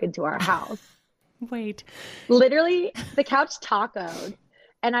moved back into our house. Wait. Literally, the couch tacoed.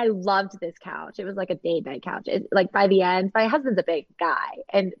 And I loved this couch. It was like a day bed couch. Like by the end, my husband's a big guy.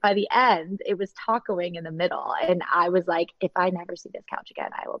 And by the end, it was tacoing in the middle. And I was like, if I never see this couch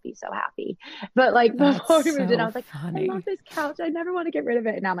again, I will be so happy. But like before we moved in, I was like, I love this couch. I never want to get rid of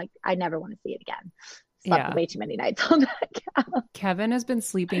it. And I'm like, I never want to see it again. Slept way too many nights on that couch. Kevin has been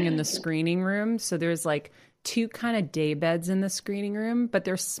sleeping in the screening room. So there's like 2 kind of day beds in the screening room, but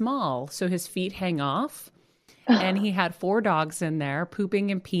they're small. So his feet hang off. And he had 4 dogs in there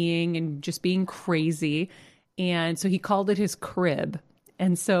pooping and peeing and just being crazy. And so he called it his crib.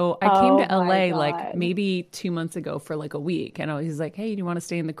 And so I came to LA like maybe 2 months ago for like a week. And he's like, hey, do you want to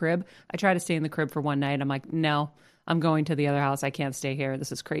stay in the crib? I tried to stay in the crib for one night. I'm like, no, I'm going to the other house. I can't stay here.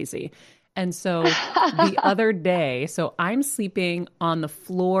 This is crazy. And so the other day, so I'm sleeping on the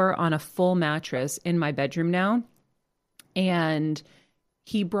floor on a full mattress in my bedroom now. And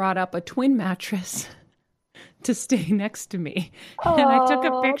he brought up a twin mattress to stay next to me. And I took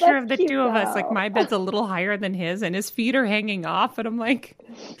a picture of the 2 of us. Like my bed's a little higher than his and his feet are hanging off. And I'm like,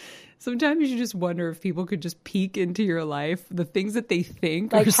 sometimes you just wonder if people could just peek into your life. The things that they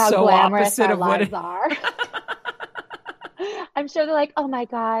think like are so opposite of what it are. I'm sure they're like, oh my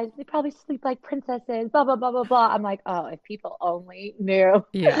God, they probably sleep like princesses, blah, blah, blah, blah, blah. I'm like, oh, if people only knew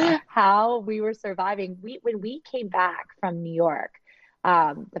how we were surviving. When we came back from New York,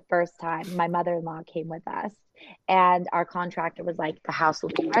 the first time, my mother-in-law came with us. And our contractor was like, the house will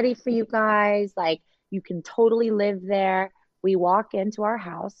be ready for you guys. Like, you can totally live there. We walk into our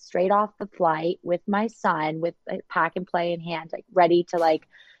house straight off the flight with my son with a pack and play in hand, like ready to like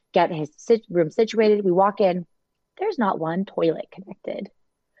get his room situated. We walk in. There's not one toilet connected.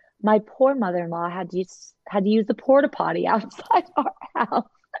 My poor mother-in-law had to use the porta potty outside our house.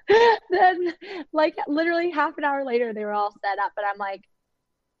 Then, like literally half an hour later, they were all set up. But I'm like,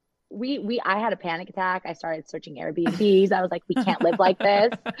 I had a panic attack. I started searching Airbnbs. I was like, we can't live like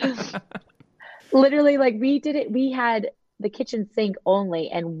this. Literally, like we did it. We had the kitchen sink only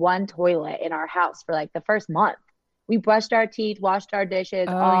and one toilet in our house for like the first month. We brushed our teeth, washed our dishes,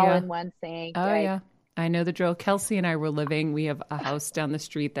 in one sink. Yeah. I know the drill. Kelsey and I were living. We have a house down the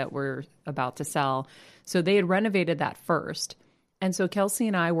street that we're about to sell. So they had renovated that first. And so Kelsey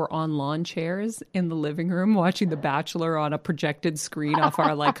and I were on lawn chairs in the living room watching The Bachelor on a projected screen off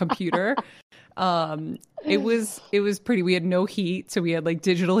our like computer. It was pretty. We had no heat, so we had like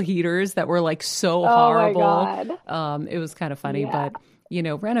digital heaters that were like so horrible. My God. It was kind of funny, but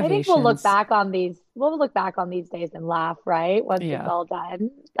renovations. I think we'll look back on these. We'll look back on these days and laugh, right? Once it's all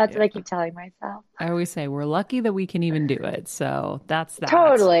done. That's what I keep telling myself. I always say we're lucky that we can even do it. So that's that.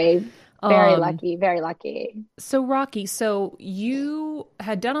 Totally. Very lucky, very lucky. So Rocky, so you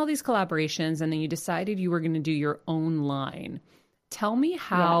had done all these collaborations and then you decided you were going to do your own line. Tell me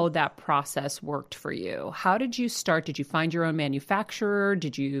how that process worked for you. How did you start? Did you find your own manufacturer? How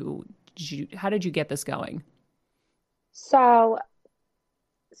did you get this going? So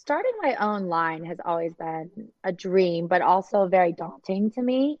starting my own line has always been a dream, but also very daunting to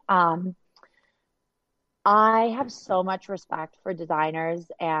me. I have so much respect for designers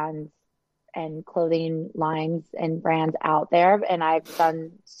and clothing lines and brands out there. And I've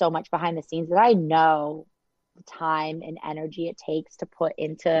done so much behind the scenes that I know the time and energy it takes to put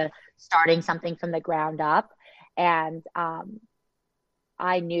into starting something from the ground up. And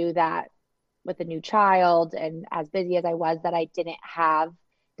I knew that with a new child and as busy as I was, that I didn't have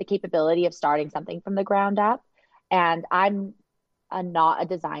the capability of starting something from the ground up. And I'm not a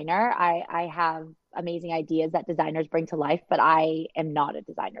designer. I have amazing ideas that designers bring to life, but I am not a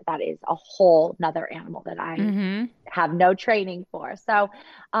designer. That is a whole nother animal that I have no training for. So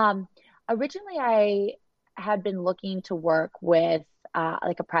originally I had been looking to work with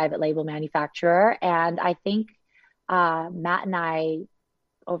like a private label manufacturer. And I think Matt and I,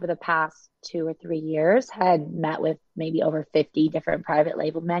 over the past 2 or 3 years, had met with maybe over 50 different private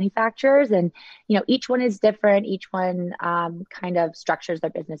label manufacturers. And, each one is different. Each one kind of structures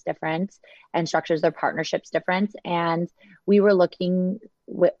their business different and structures their partnerships different. And we were looking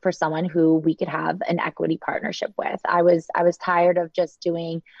for someone who we could have an equity partnership with. I was tired of just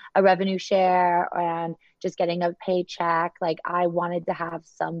doing a revenue share and just getting a paycheck. Like I wanted to have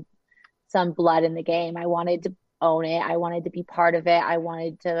some blood in the game. I wanted to own it. I wanted to be part of it. I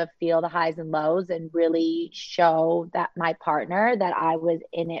wanted to feel the highs and lows and really show that my partner that I was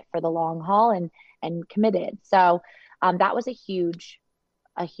in it for the long haul and committed. So that was a huge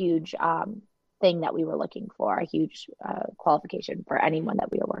thing that we were looking for, a huge qualification for anyone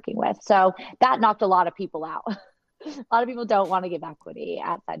that we were working with. So that knocked a lot of people out. A lot of people don't want to give equity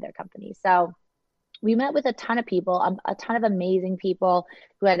outside their company. So we met with a ton of people, a ton of amazing people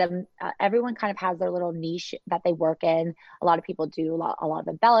who had, everyone kind of has their little niche that they work in. A lot of people do a lot of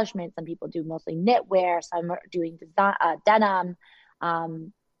embellishment. Some people do mostly knitwear. Some are doing design, denim.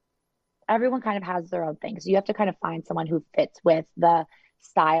 Everyone kind of has their own thing. So you have to kind of find someone who fits with the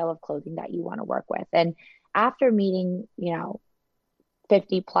style of clothing that you want to work with. And after meeting,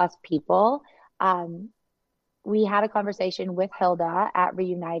 50 plus people, we had a conversation with Hilda at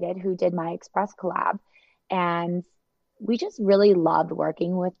Reunited, who did my Express collab. And we just really loved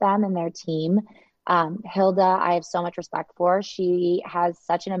working with them and their team. Hilda, I have so much respect for. She has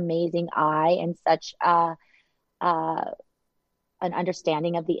such an amazing eye and such an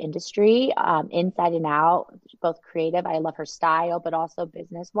understanding of the industry, inside and out, both creative. I love her style, but also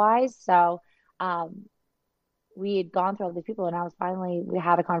business wise. So, we had gone through all these people and we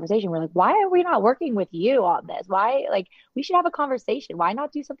had a conversation. We're like, why are we not working with you on this? Why, like, we should have a conversation. Why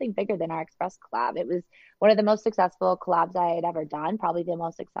not do something bigger than our Express collab? It was one of the most successful collabs I had ever done, probably the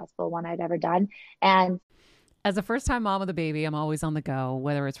most successful one I'd ever done. And as a first-time mom with a baby, I'm always on the go,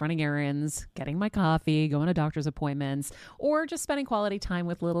 whether it's running errands, getting my coffee, going to doctor's appointments, or just spending quality time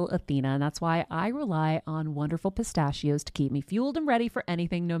with little Athena. And that's why I rely on Wonderful Pistachios to keep me fueled and ready for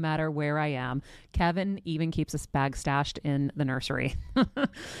anything, no matter where I am. Kevin even keeps a bag stashed in the nursery.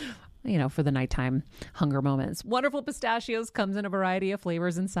 For the nighttime hunger moments. Wonderful Pistachios comes in a variety of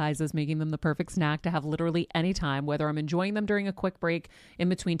flavors and sizes, making them the perfect snack to have literally any time, whether I'm enjoying them during a quick break in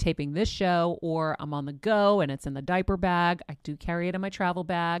between taping this show or I'm on the go and it's in the diaper bag. I do carry it in my travel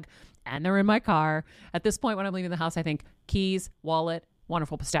bag and they're in my car. At this point, when I'm leaving the house, I think keys, wallet,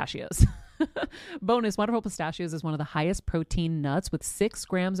 Wonderful Pistachios. Bonus, Wonderful Pistachios is one of the highest protein nuts with 6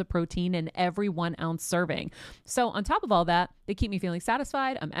 grams of protein in every 1 ounce serving. So on top of all that, they keep me feeling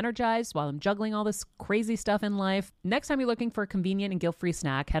satisfied. I'm energized while I'm juggling all this crazy stuff in life. Next time you're looking for a convenient and guilt-free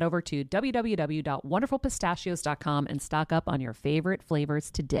snack, head over to www.wonderfulpistachios.com and stock up on your favorite flavors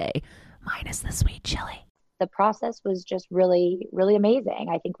today, minus the sweet chili. The process was just really, really amazing.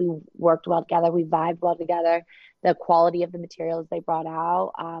 I think we worked well together. We vibed well together. The quality of the materials they brought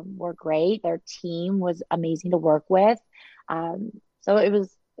out were great. Their team was amazing to work with. So it was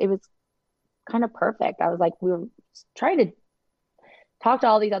kind of perfect. I was like, we were trying to talk to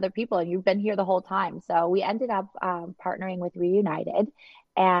all these other people and you've been here the whole time. So we ended up partnering with Reunited,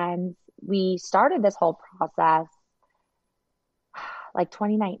 and we started this whole process like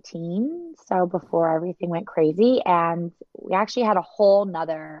 2019. So before everything went crazy, and we actually had a whole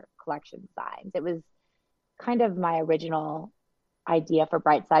nother collection signed. It was kind of my original idea for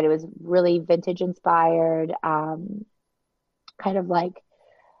Brightside. It was really vintage inspired, kind of like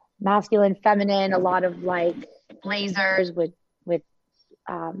masculine, feminine, a lot of like blazers with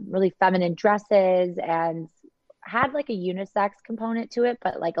really feminine dresses, and had like a unisex component to it,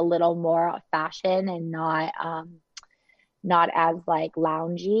 but like a little more fashion and not as like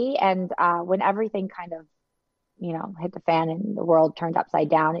loungy. And when everything kind of, hit the fan and the world turned upside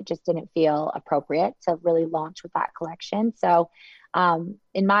down, it just didn't feel appropriate to really launch with that collection. So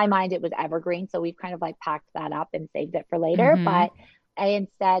in my mind, it was evergreen. So we've kind of like packed that up and saved it for later. Mm-hmm. But I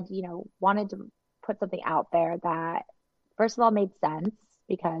instead, wanted to put something out there that, first of all, made sense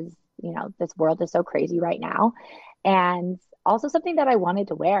because, this world is so crazy right now. And also something that I wanted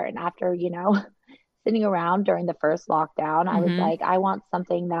to wear. And after, sitting around during the first lockdown, I was like, I want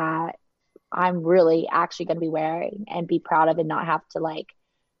something that I'm really actually going to be wearing and be proud of and not have to like,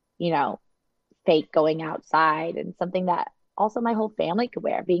 fake going outside, and something that also my whole family could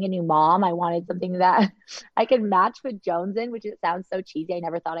wear. Being a new mom, I wanted something that I could match with Jones in, which it sounds so cheesy. I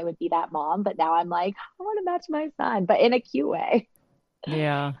never thought I would be that mom, but now I'm like, I want to match my son, but in a cute way.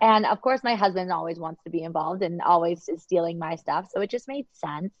 Yeah. And of course, my husband always wants to be involved and always is stealing my stuff. So it just made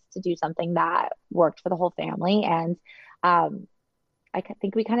sense to do something that worked for the whole family. And I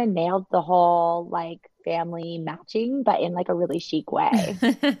think we kind of nailed the whole like family matching, but in like a really chic way.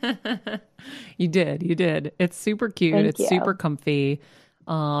 You did. It's super cute. Thank it's you. super comfy.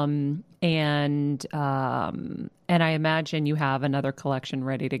 And I imagine you have another collection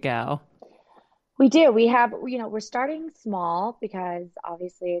ready to go. We do. We have, we're starting small because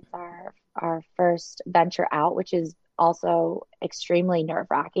obviously it's our first venture out, which is also extremely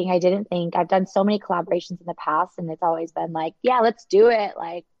nerve-wracking. I didn't think I've done so many collaborations in the past, and it's always been like, yeah, let's do it.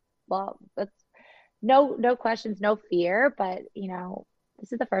 Like, well, that's no questions, no fear. But,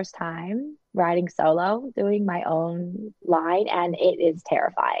 this is the first time riding solo, doing my own line, and it is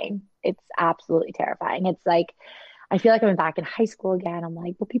terrifying. It's absolutely terrifying. It's like, I feel like I'm back in high school again. I'm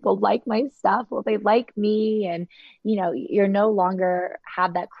like, will people like my stuff? Will they like me? And, you're no longer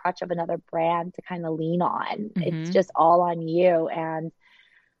have that crutch of another brand to kind of lean on. It's just all on you. And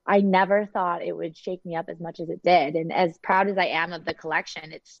I never thought it would shake me up as much as it did. And as proud as I am of the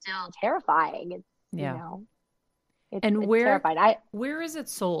collection, it's still terrifying. It's, Yeah. it's terrifying. Where is it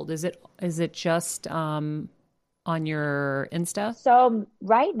sold? Is it just on your Insta? So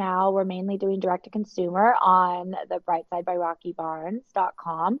right now we're mainly doing direct to consumer on the Brightside by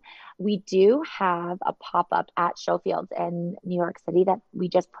RockyBarnes.com. We do have a pop-up at Showfields in New York City that we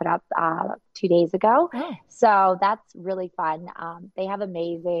just put up 2 days ago. Oh. So that's really fun. They have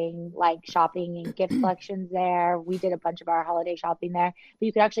amazing like shopping and gift collections there. We did a bunch of our holiday shopping there, but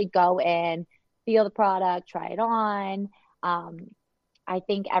you could actually go in, feel the product, try it on. I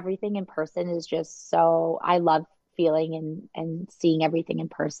think everything in person is just so, I love feeling and seeing everything in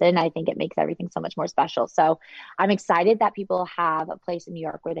person. I think it makes everything so much more special. So I'm excited that people have a place in New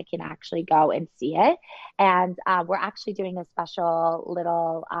York where they can actually go and see it. And we're actually doing a special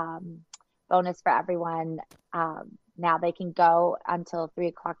little bonus for everyone. Now they can go until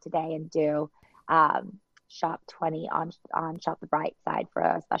 3:00 today and do shop 20 on Shop the Bright Side for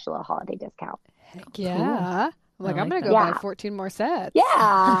a special holiday discount. Heck yeah. I'm like, I'm going to that. go Yeah. buy 14 more sets. Yeah.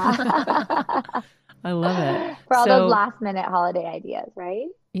 I love it. For all those last minute holiday ideas, right?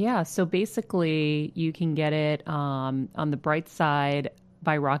 Yeah. So basically, you can get it on the Bright Side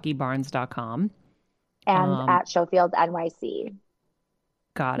by RockyBarnes.com. And at Showfields NYC.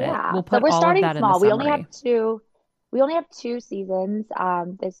 Got it. Yeah. We'll put so we're all starting of that small. in the We only summary. have two. We only have 2 seasons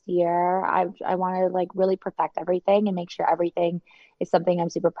this year. I want to like really perfect everything and make sure everything is something I'm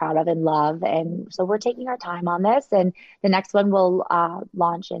super proud of and love. And so we're taking our time on this. And the next one will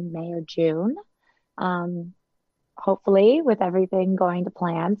launch in May or June, hopefully with everything going to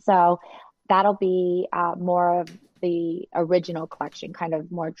plan. So that'll be more of the original collection, kind of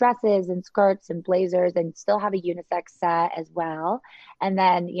more dresses and skirts and blazers, and still have a unisex set as well. And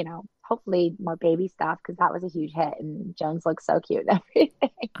then, hopefully more baby stuff, because that was a huge hit and Jones looks so cute and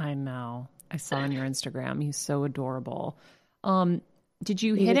everything. I know. I saw on your Instagram. He's so adorable. Did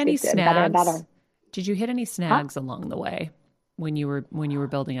you He hit just any gets better and snags? better. Did you hit any snags along the way when you were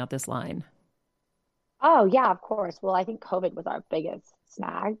building out this line? Oh yeah, of course. Well, I think COVID was our biggest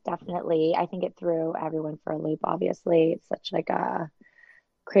snag, definitely. I think it threw everyone for a loop, obviously. It's such like a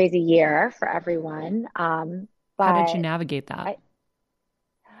crazy year for everyone. But How did you navigate that?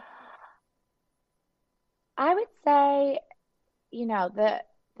 I would say,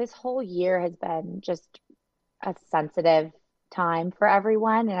 this whole year has been just a sensitive time for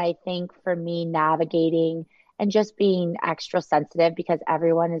everyone. And I think for me, navigating and just being extra sensitive because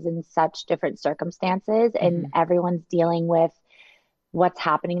everyone is in such different circumstances and everyone's dealing with what's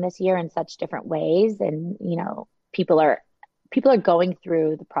happening this year in such different ways. And, people are going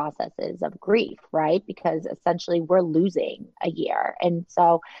through the processes of grief, right? Because essentially we're losing a year. And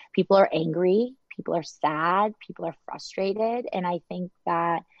so people are angry, people are sad, people are frustrated. And I think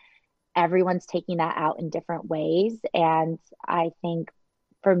that everyone's taking that out in different ways. And I think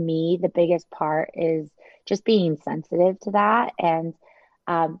for me, the biggest part is just being sensitive to that and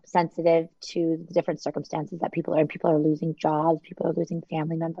sensitive to the different circumstances that people are in. People are losing jobs, people are losing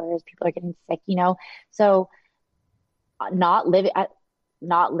family members, people are getting sick, so not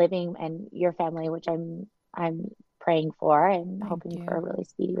living and your family, which I'm praying for and hoping for a really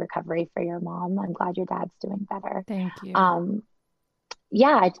speedy recovery for your mom. I'm glad your dad's doing better. Thank you.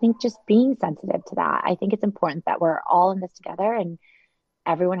 Yeah, I think just being sensitive to that. I think it's important that we're all in this together and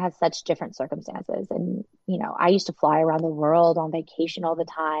everyone has such different circumstances. And, I used to fly around the world on vacation all the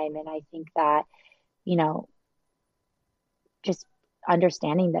time. And I think that, just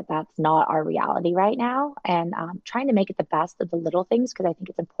understanding that that's not our reality right now and trying to make it the best of the little things, because I think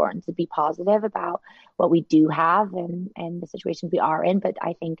it's important to be positive about what we do have and the situations we are in. But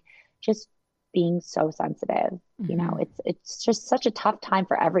I think just being so sensitive, it's just such a tough time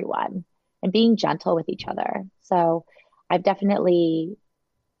for everyone, and being gentle with each other. So I've definitely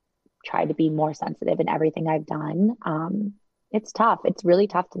tried to be more sensitive in everything I've done. It's tough. It's really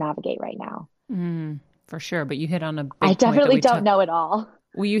tough to navigate right now. For sure. But you hit on a big I point definitely don't know it all.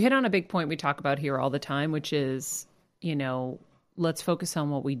 Well, you hit on a big point we talk about here all the time, which is, let's focus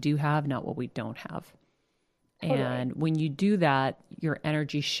on what we do have, not what we don't have. Totally. And when you do that, your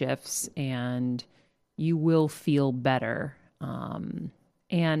energy shifts and you will feel better.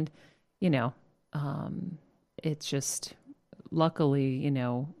 It's just, luckily,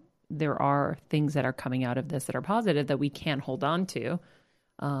 there are things that are coming out of this that are positive that we can't hold on to.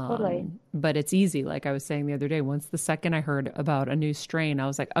 Totally. But it's easy. Like I was saying the other day, once the second I heard about a new strain, I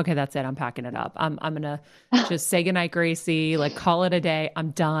was like, okay, that's it. I'm packing it up. I'm going to just say goodnight, Gracie, like call it a day.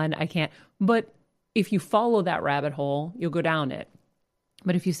 I'm done. I can't. But if you follow that rabbit hole, you'll go down it.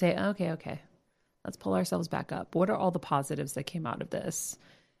 But if you say, okay, let's pull ourselves back up. What are all the positives that came out of this?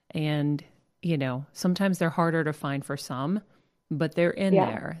 And, you know, sometimes they're harder to find for some, but they're in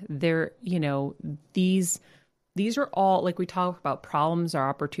there. They're, you know, these are all, like we talk about, problems are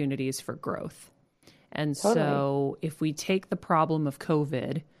opportunities for growth. And so if we take the problem of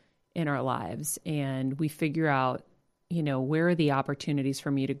COVID in our lives and we figure out, you know, where are the opportunities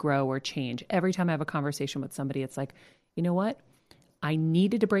for me to grow or change? Every time I have a conversation with somebody, it's like, you know what? I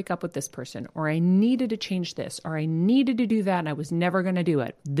needed to break up with this person, or I needed to change this, or I needed to do that, and I was never going to do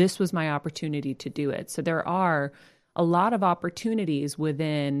it. This was my opportunity to do it. So there are a lot of opportunities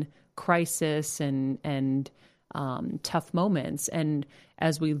within crisis and tough moments. And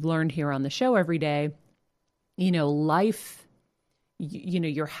as we've learned here on the show every day, you know, life, you know,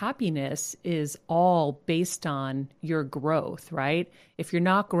 your happiness is all based on your growth, right? If you're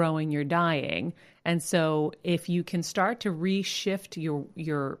not growing, you're dying. And so if you can start to reshift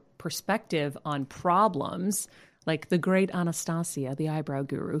your perspective on problems, like the great Anastasia, the eyebrow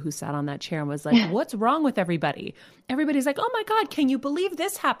guru who sat on that chair and was like, what's wrong with everybody? Everybody's like, oh my God, can you believe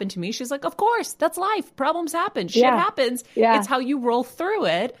this happened to me? She's like, of course, that's life. Problems happen. Shit happens. Yeah. It's how you roll through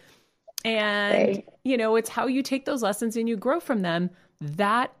it. And, you know, it's how you take those lessons and you grow from them.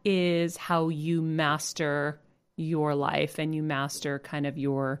 That is how you master your life and you master kind of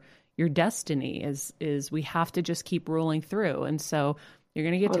your destiny is we have to just keep rolling through. And so you're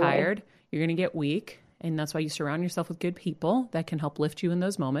going to get tired. You're going to get weak. And that's why you surround yourself with good people that can help lift you in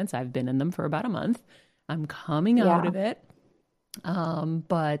those moments. I've been in them for about a month. I'm coming out of it.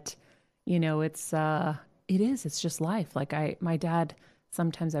 But you know, it's just life. Like my dad,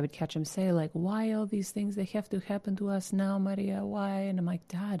 sometimes I would catch him say like, why all these things, they have to happen to us now, Maria, why? And I'm like,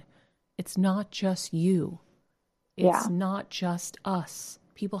 Dad, it's not just you. It's not just us.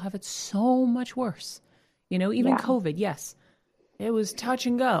 People have it so much worse. You know, even COVID, yes, it was touch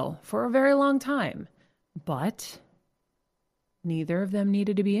and go for a very long time, but neither of them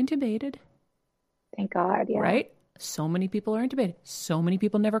needed to be intubated. Thank God, Right? So many people are intubated. So many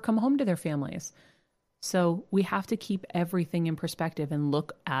people never come home to their families. So we have to keep everything in perspective and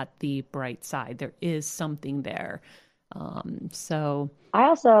look at the bright side. There is something there. I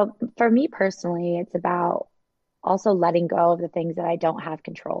also, for me personally, it's about also letting go of the things that I don't have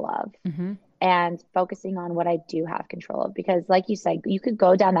control of and focusing on what I do have control of. Because like you said, you could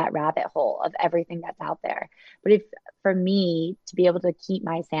go down that rabbit hole of everything that's out there. But if for me to be able to keep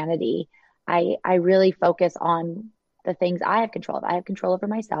my sanity, I really focus on the things I have control of. I have control over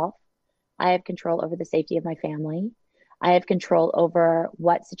myself. I have control over the safety of my family. I have control over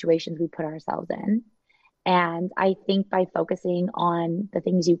what situations we put ourselves in. And I think by focusing on the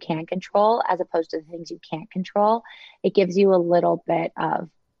things you can control as opposed to the things you can't control, it gives you a little bit of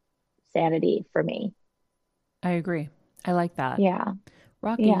sanity for me. I agree. I like that. Yeah.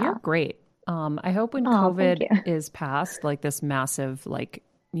 Rocky, you're great. I hope when COVID is past, like this massive, like,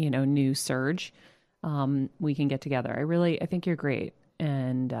 you know, new surge, we can get together. I think you're great.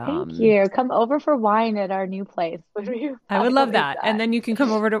 And thank you. Come over for wine at our new place. I would love that. And then you can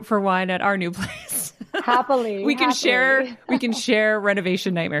come over for wine at our new place. Happily. We can share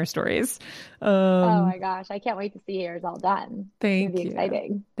renovation nightmare stories. Oh my gosh. I can't wait to see yours all done. Thank you.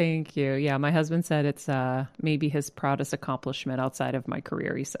 Exciting. Thank you. Yeah. My husband said it's maybe his proudest accomplishment outside of my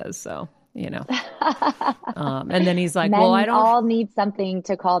career, he says. So, you know, and then he's like, Men well, I don't all need something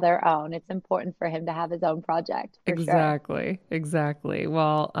to call their own. It's important for him to have his own project. Exactly.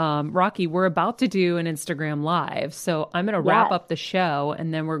 Well, Rocky, we're about to do an Instagram live. So I'm going to wrap up the show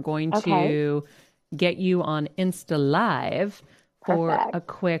and then we're going to get you on Insta Live for a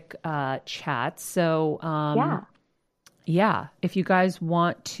quick chat. So, if you guys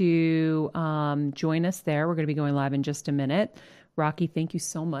want to join us there, we're going to be going live in just a minute. Rocky, thank you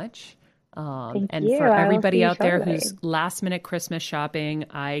so much. And for everybody out there who's last minute Christmas shopping,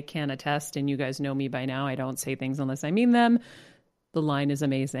 I can attest, and you guys know me by now, I don't say things unless I mean them. The line is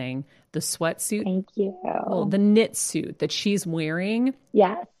amazing. The sweatsuit, thank you. Well, the knit suit that she's wearing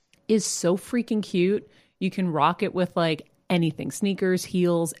is so freaking cute. You can rock it with like anything, sneakers,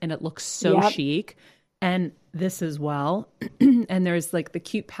 heels, and it looks so chic. And this as well. And there's like the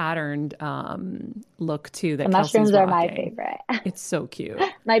cute patterned look too. That the mushrooms are my favorite. It's so cute.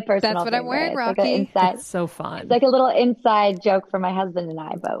 My personal That's what favorite. I'm wearing, Rocky. It's so fun. It's like a little inside joke for my husband and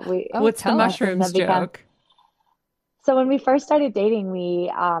I. But what's the mushrooms joke? So when we first started dating,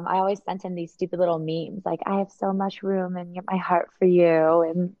 I always sent him these stupid little memes, like I have so much room in my heart for you,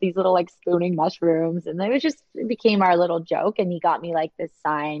 and these little like spooning mushrooms, and it became our little joke. And he got me like this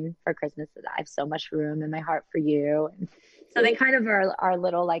sign for Christmas that I have so much room in my heart for you, and so they kind of are our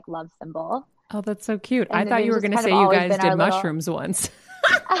little like love symbol. Oh, that's so cute. I thought you were going to say you guys did mushrooms once.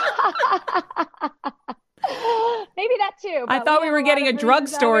 Maybe that too. I thought we were getting a drug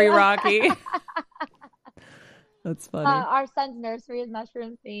story, Rocky. That's funny. Our son's nursery is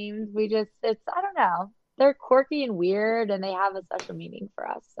mushroom themed. I don't know. They're quirky and weird, and they have a special meaning for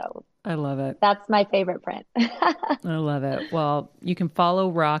us. So I love it. That's my favorite print. I love it. Well, you can follow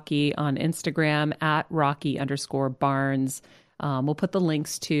Rocky on Instagram at Rocky_Barnes. We'll put the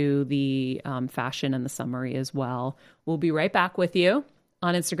links to the fashion and the summary as well. We'll be right back with you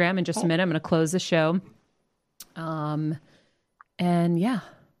on Instagram in just a minute. I'm going to close the show. And yeah,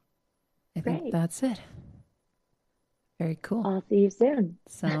 I think that's it. Very cool. I'll see you soon.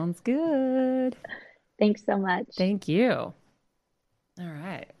 Sounds good. Thanks so much. Thank you. All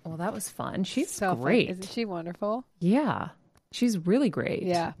right. Well, that was fun. She's so great. Fun. Isn't she wonderful? Yeah. She's really great.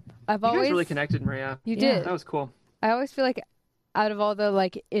 Yeah. You guys really connected, Maria. You did. That was cool. I always feel like out of all the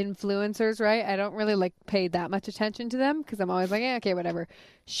like influencers, right? I don't really like pay that much attention to them because I'm always like, okay, whatever.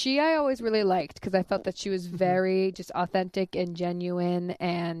 I always really liked because I felt that she was very just authentic and genuine,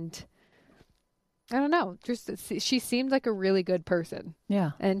 and I don't know, just she seemed like a really good person.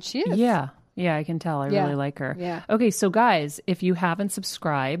 Yeah. And she is. Yeah. Yeah, I can tell. I really like her. Yeah. Okay, so guys, if you haven't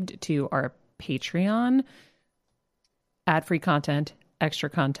subscribed to our Patreon, ad-free content, extra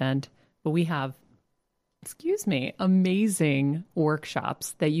content, but we have, amazing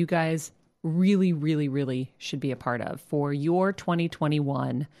workshops that you guys really, really, really should be a part of for your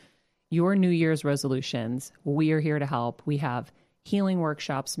 2021, your New Year's resolutions. We are here to help. We have healing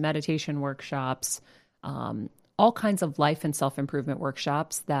workshops, meditation workshops, all kinds of life and self-improvement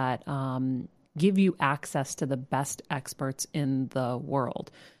workshops that give you access to the best experts in the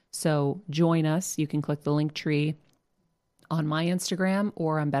world. So join us. You can click the link tree on my Instagram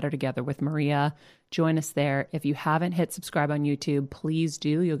or on Better Together with Maria. Join us there. If you haven't hit subscribe on YouTube, please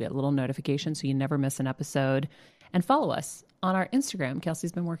do. You'll get little notifications so you never miss an episode. And follow us on our Instagram.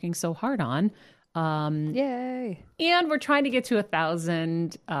 Kelsey's been working so hard on. Yay. And we're trying to get to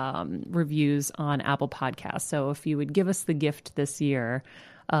 1,000 reviews on Apple Podcasts. So if you would give us the gift this year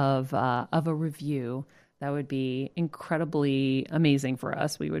of a review, that would be incredibly amazing for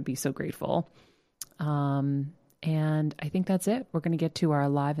us. We would be so grateful. And I think that's it. We're going to get to our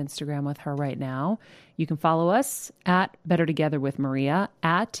live Instagram with her right now. You can follow us at Better Together with Maria,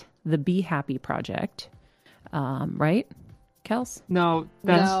 at the Be Happy Project. Right? Kels? No,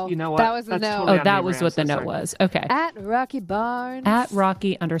 you know what? That was the that's note. Totally that was what the note was. Okay. At Rocky Barnes. At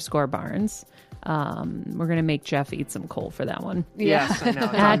Rocky_Barnes. We're going to make Jeff eat some coal for that one. Yes, I know.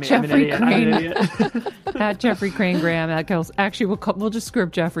 At Jeffrey I'm an idiot. At Jeffrey Crane Graham. At Kels. Actually, we'll just screw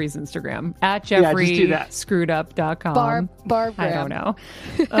up Jeffrey's Instagram. At JeffreyScrewedUp.com. Barb I don't know.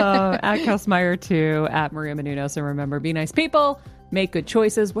 At Kelsmeyer too. At Maria Menounos. And remember, be nice people. Make good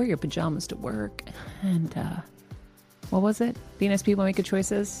choices. Wear your pajamas to work. And what was it? Be nice people, make good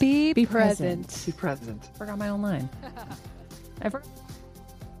choices. Be present. Be present. Forgot my own line. Ever?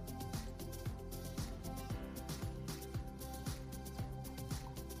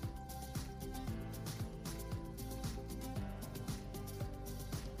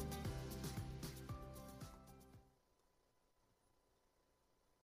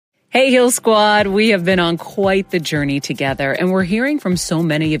 Hey, Heal Squad. We have been on quite the journey together, and we're hearing from so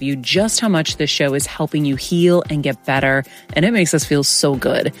many of you just how much this show is helping you heal and get better, and it makes us feel so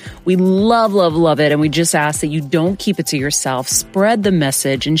good. We love, love, love it, and we just ask that you don't keep it to yourself. Spread the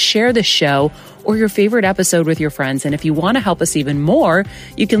message and share the show or your favorite episode with your friends. And if you want to help us even more,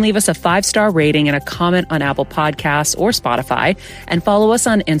 you can leave us a 5-star rating and a comment on Apple Podcasts or Spotify, and follow us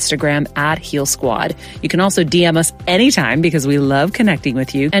on Instagram at Heal Squad. You can also DM us anytime because we love connecting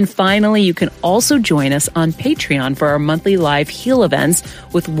with you. And finally, you can also join us on Patreon for our monthly live heal events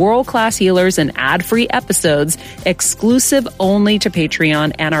with world-class healers and ad-free episodes exclusive only to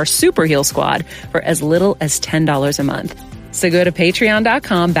Patreon and our Super Heal Squad for as little as $10 a month. So go to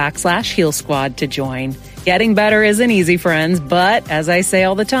patreon.com/Heal Squad to join. Getting better isn't easy, friends, but as I say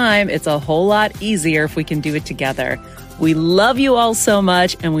all the time, it's a whole lot easier if we can do it together. We love you all so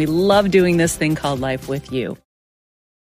much, and we love doing this thing called life with you.